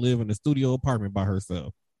husband and live in a studio apartment by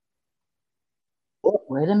herself.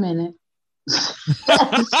 Wait a minute.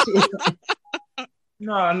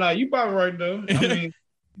 No, you about right though. I mean,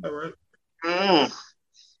 all right.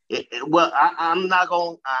 I'm not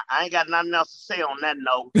gonna. I ain't got nothing else to say on that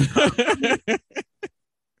note.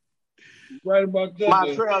 Right about that.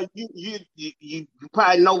 Montreal, you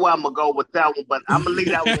probably know where I'm gonna go with that one, but I'm gonna leave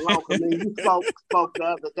that one alone. I mean, you spoke the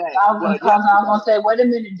other day. I was gonna say, wait a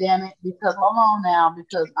minute, damn it, because hold on now,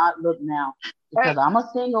 because I'm a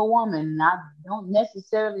single woman and I don't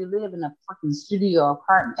necessarily live in a fucking studio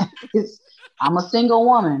apartment. I'm a single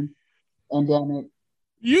woman, and damn it.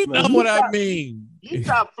 You know what I mean. You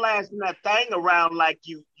stop flashing that thing around like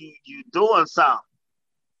you doing something.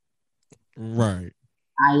 Right.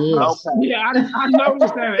 I is. Okay. Yeah, I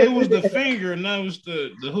noticed that it was the finger, and that was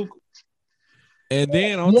the hookah. And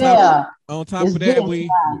then on top of that,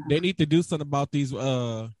 they need to do something about these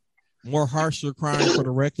more harsher crimes for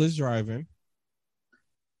the reckless driving.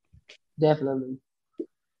 Definitely.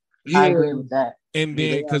 I agree with that. And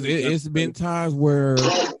then, because it's been times where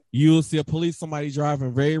you'll see somebody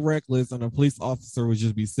driving very reckless, and a police officer would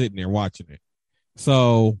just be sitting there watching it.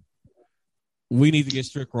 So we need to get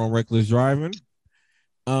stricter on reckless driving.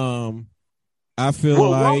 I feel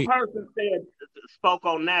like one person spoke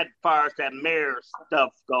on that as far as that mayor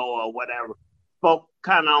stuff go or whatever. Spoke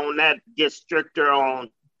kind of on that, get stricter on.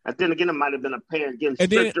 And then again, it might have been a parent getting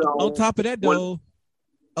stricter on top of that, though.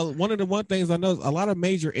 One of the things I know is a lot of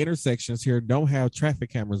major intersections here don't have traffic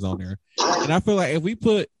cameras on there, and I feel like if we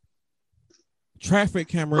put traffic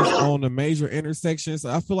cameras on the major intersections,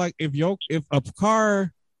 I feel like if a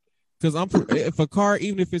car,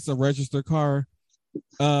 even if it's a registered car,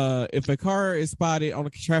 if a car is spotted on a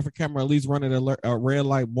traffic camera, at least running a red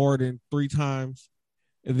light more than 3 times,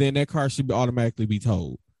 then that car should automatically be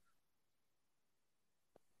towed.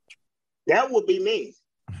 That would be me.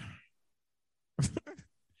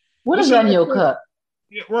 What is that in your cup?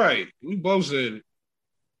 Yeah, right. We both said it.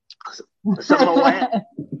 Some Moet.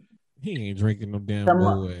 He ain't drinking no damn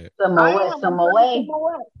Moet. Some Moet.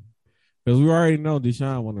 Because we already know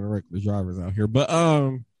Deshaun one of the reckless drivers out here. But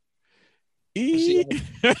yeah, you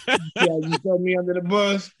throw me under the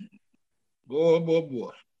bus.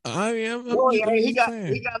 Boy. I am. He got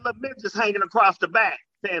little midgets hanging across the back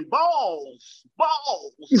saying balls.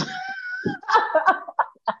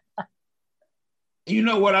 You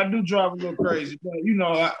know what? I do drive a little crazy, but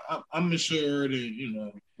I'm insured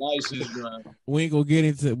and licensed driver. We ain't gonna get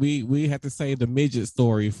into. We have to say the midget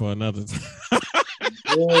story for another time.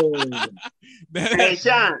 Hey,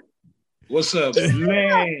 Sean. What's up,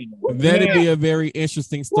 man? That'd be a very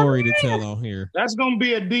interesting story to tell on here. That's gonna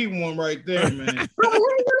be a deep one right there, man.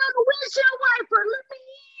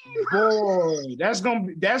 Boy, that's gonna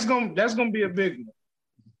be a big one.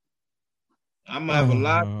 I'm gonna have a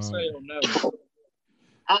lot to say on that one.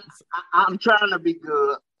 I'm trying to be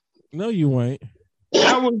good. No, you ain't.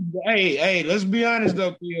 That was hey. Let's be honest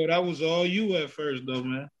though, Theo. That was all you at first, though,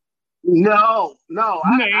 man. No.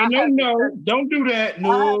 Don't do that.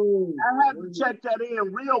 No, I had to check that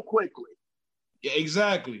in real quickly. Yeah,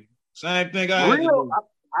 exactly. Same thing. I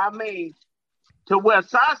mean, to where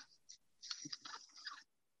Sasha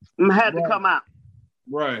had to come out.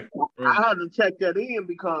 Right. I had to check that in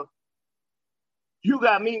because you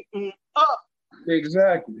got me up.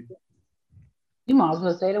 Exactly. You might as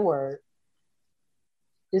well say the word.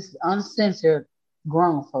 This is uncensored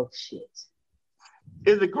grown folk shit.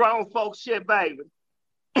 Is it grown folk shit, baby?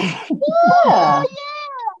 Yeah.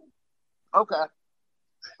 Okay,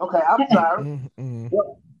 I'm sorry.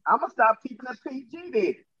 Well, I'm going to stop keeping it PG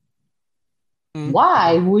then.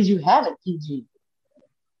 Why would you have it PG?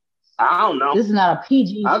 I don't know. This is not a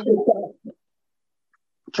PG. I'm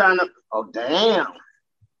trying to. Oh, damn.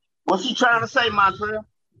 What's he trying to say, Montreal?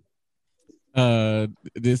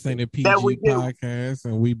 This ain't a PG podcast,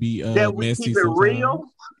 and we be messy keep it sometimes. Real?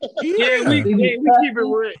 Yeah, we keep it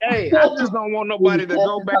real. Hey, I just don't want nobody to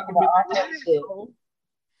go back and be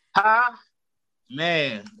Huh?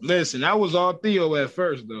 Man, listen, I was all Theo at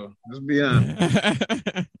first, though. Let's be honest.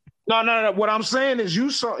 No. What I'm saying is,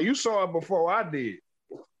 you saw it before I did.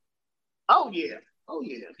 Oh yeah.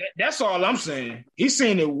 That's all I'm saying. He's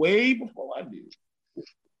seen it way before I did.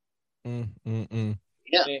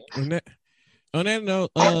 Yeah. On that note,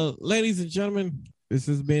 ladies and gentlemen, this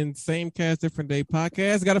has been Same Cast Different Day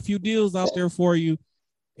podcast. Got a few deals out there for you,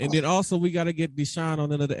 and then also we got to get Deshaun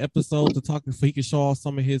on another episode to talk so he can show off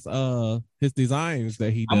some of his designs that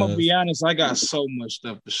he does. I'm gonna be honest, I got so much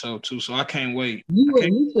stuff to show too, so I can't wait.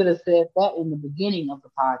 You should have said that in the beginning of the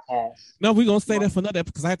podcast. No, we're gonna say that for another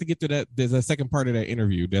because I have to get to that. There's a second part of that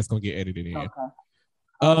interview that's gonna get edited in. Okay.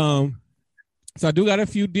 So I do got a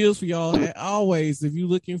few deals for y'all. And always, if you're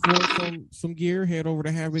looking for some gear, head over to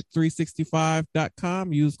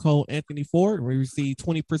habit365.com. Use code Anthony Ford. We receive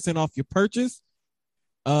 20% off your purchase.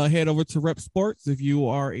 Head over to Rep Sports if you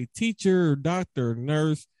are a teacher, doctor,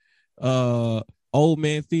 nurse, old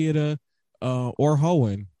man theater, or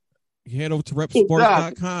hoeing. Head over to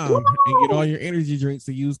repsports.com and get all your energy drinks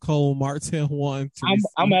and use code Martel1 to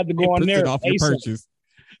I'm gonna have to go on there off your purchase.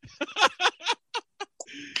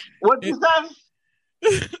 What you say?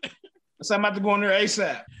 So I'm about to go on there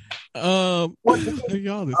ASAP. Y'all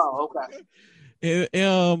this. Oh, okay.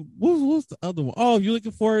 And, what's the other one? Oh, you're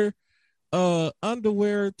looking for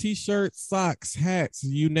underwear, t-shirts, socks, hats,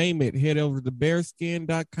 you name it. Head over to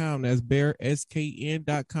bearskin.com. That's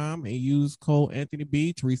bearskn.com and use code Anthony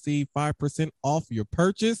B to receive 5% off your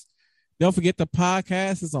purchase. Don't forget the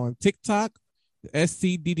podcast is on TikTok.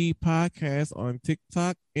 SCDD podcast on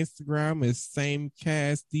TikTok. Instagram is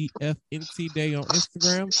Samecast DFNT Day on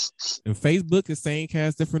Instagram, and Facebook is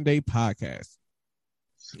Samecast Different Day podcast.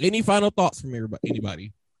 Any final thoughts from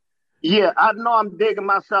anybody? Yeah, I know I'm digging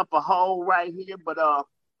myself a hole right here, but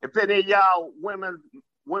if any of y'all women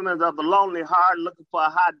of the lonely heart looking for a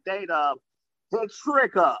hot date, hit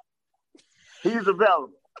Shrick up. He's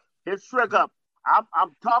available. Hit Shrick up.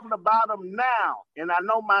 I'm talking about him now, and I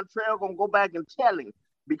know Montreal gonna go back and tell him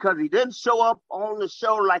because he didn't show up on the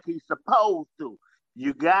show like he's supposed to.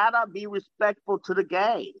 You gotta be respectful to the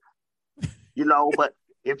game, you know. But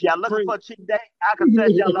if y'all looking for a cheap date, I can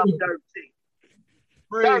set y'all up dirt cheap.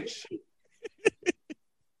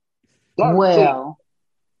 Well,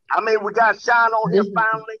 I mean, we got Sean on here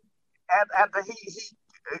finally after he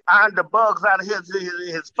ironed the bugs out of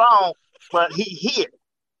his phone, but he here.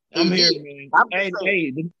 I'm here, man.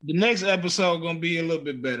 Hey, the next episode gonna be a little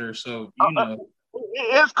bit better, so you know.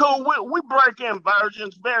 It's cool. We break in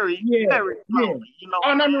versions very slowly, you know.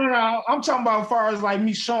 Oh no. I'm talking about as far as like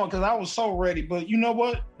me showing because I was so ready. But you know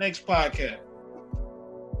what? Next podcast.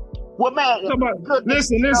 Well, man,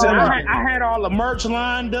 listen. I had all the merch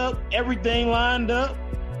lined up, everything lined up.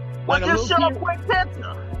 Well, just show a quick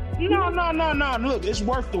picture. No. Look, it's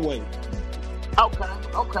worth the wait.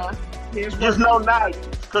 Okay. Yeah, there's no night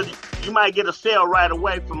because you might get a sale right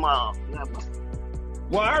away from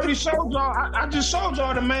Well, I already showed y'all. I just showed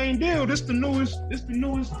y'all the main deal. This the newest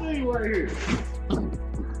thing right here.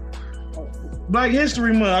 Black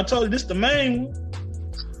History Month. I told you this the main one.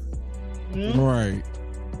 Mm-hmm. Right.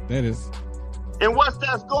 That is. And what's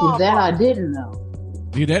that going? That I didn't know.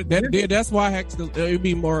 Yeah, that's why I had to. It'd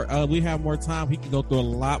be more. We have more time. He can go through a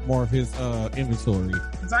lot more of his inventory.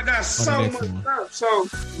 Cause I got so much stuff.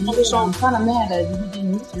 So I'm kind of mad that you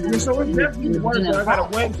didn't mention that. So it's definitely worth it. I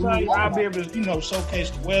got a website. I'll be able to, showcase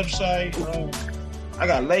the website. I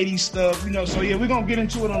got lady stuff. So yeah, we're gonna get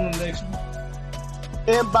into it on the next one.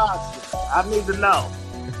 Inbox. I need to know.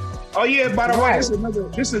 Oh yeah, by the way,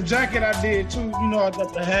 this is a jacket I did too. I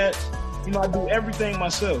got the hats. I do everything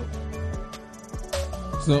myself.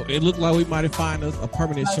 So it looked like we might have found us a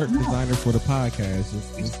permanent shirt designer for the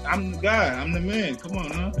podcast. I'm the guy. I'm the man. Come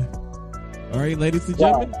on, huh? All right, ladies and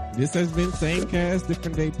gentlemen, this has been Same Cast,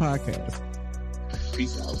 Different Day Podcast.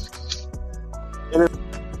 Peace out.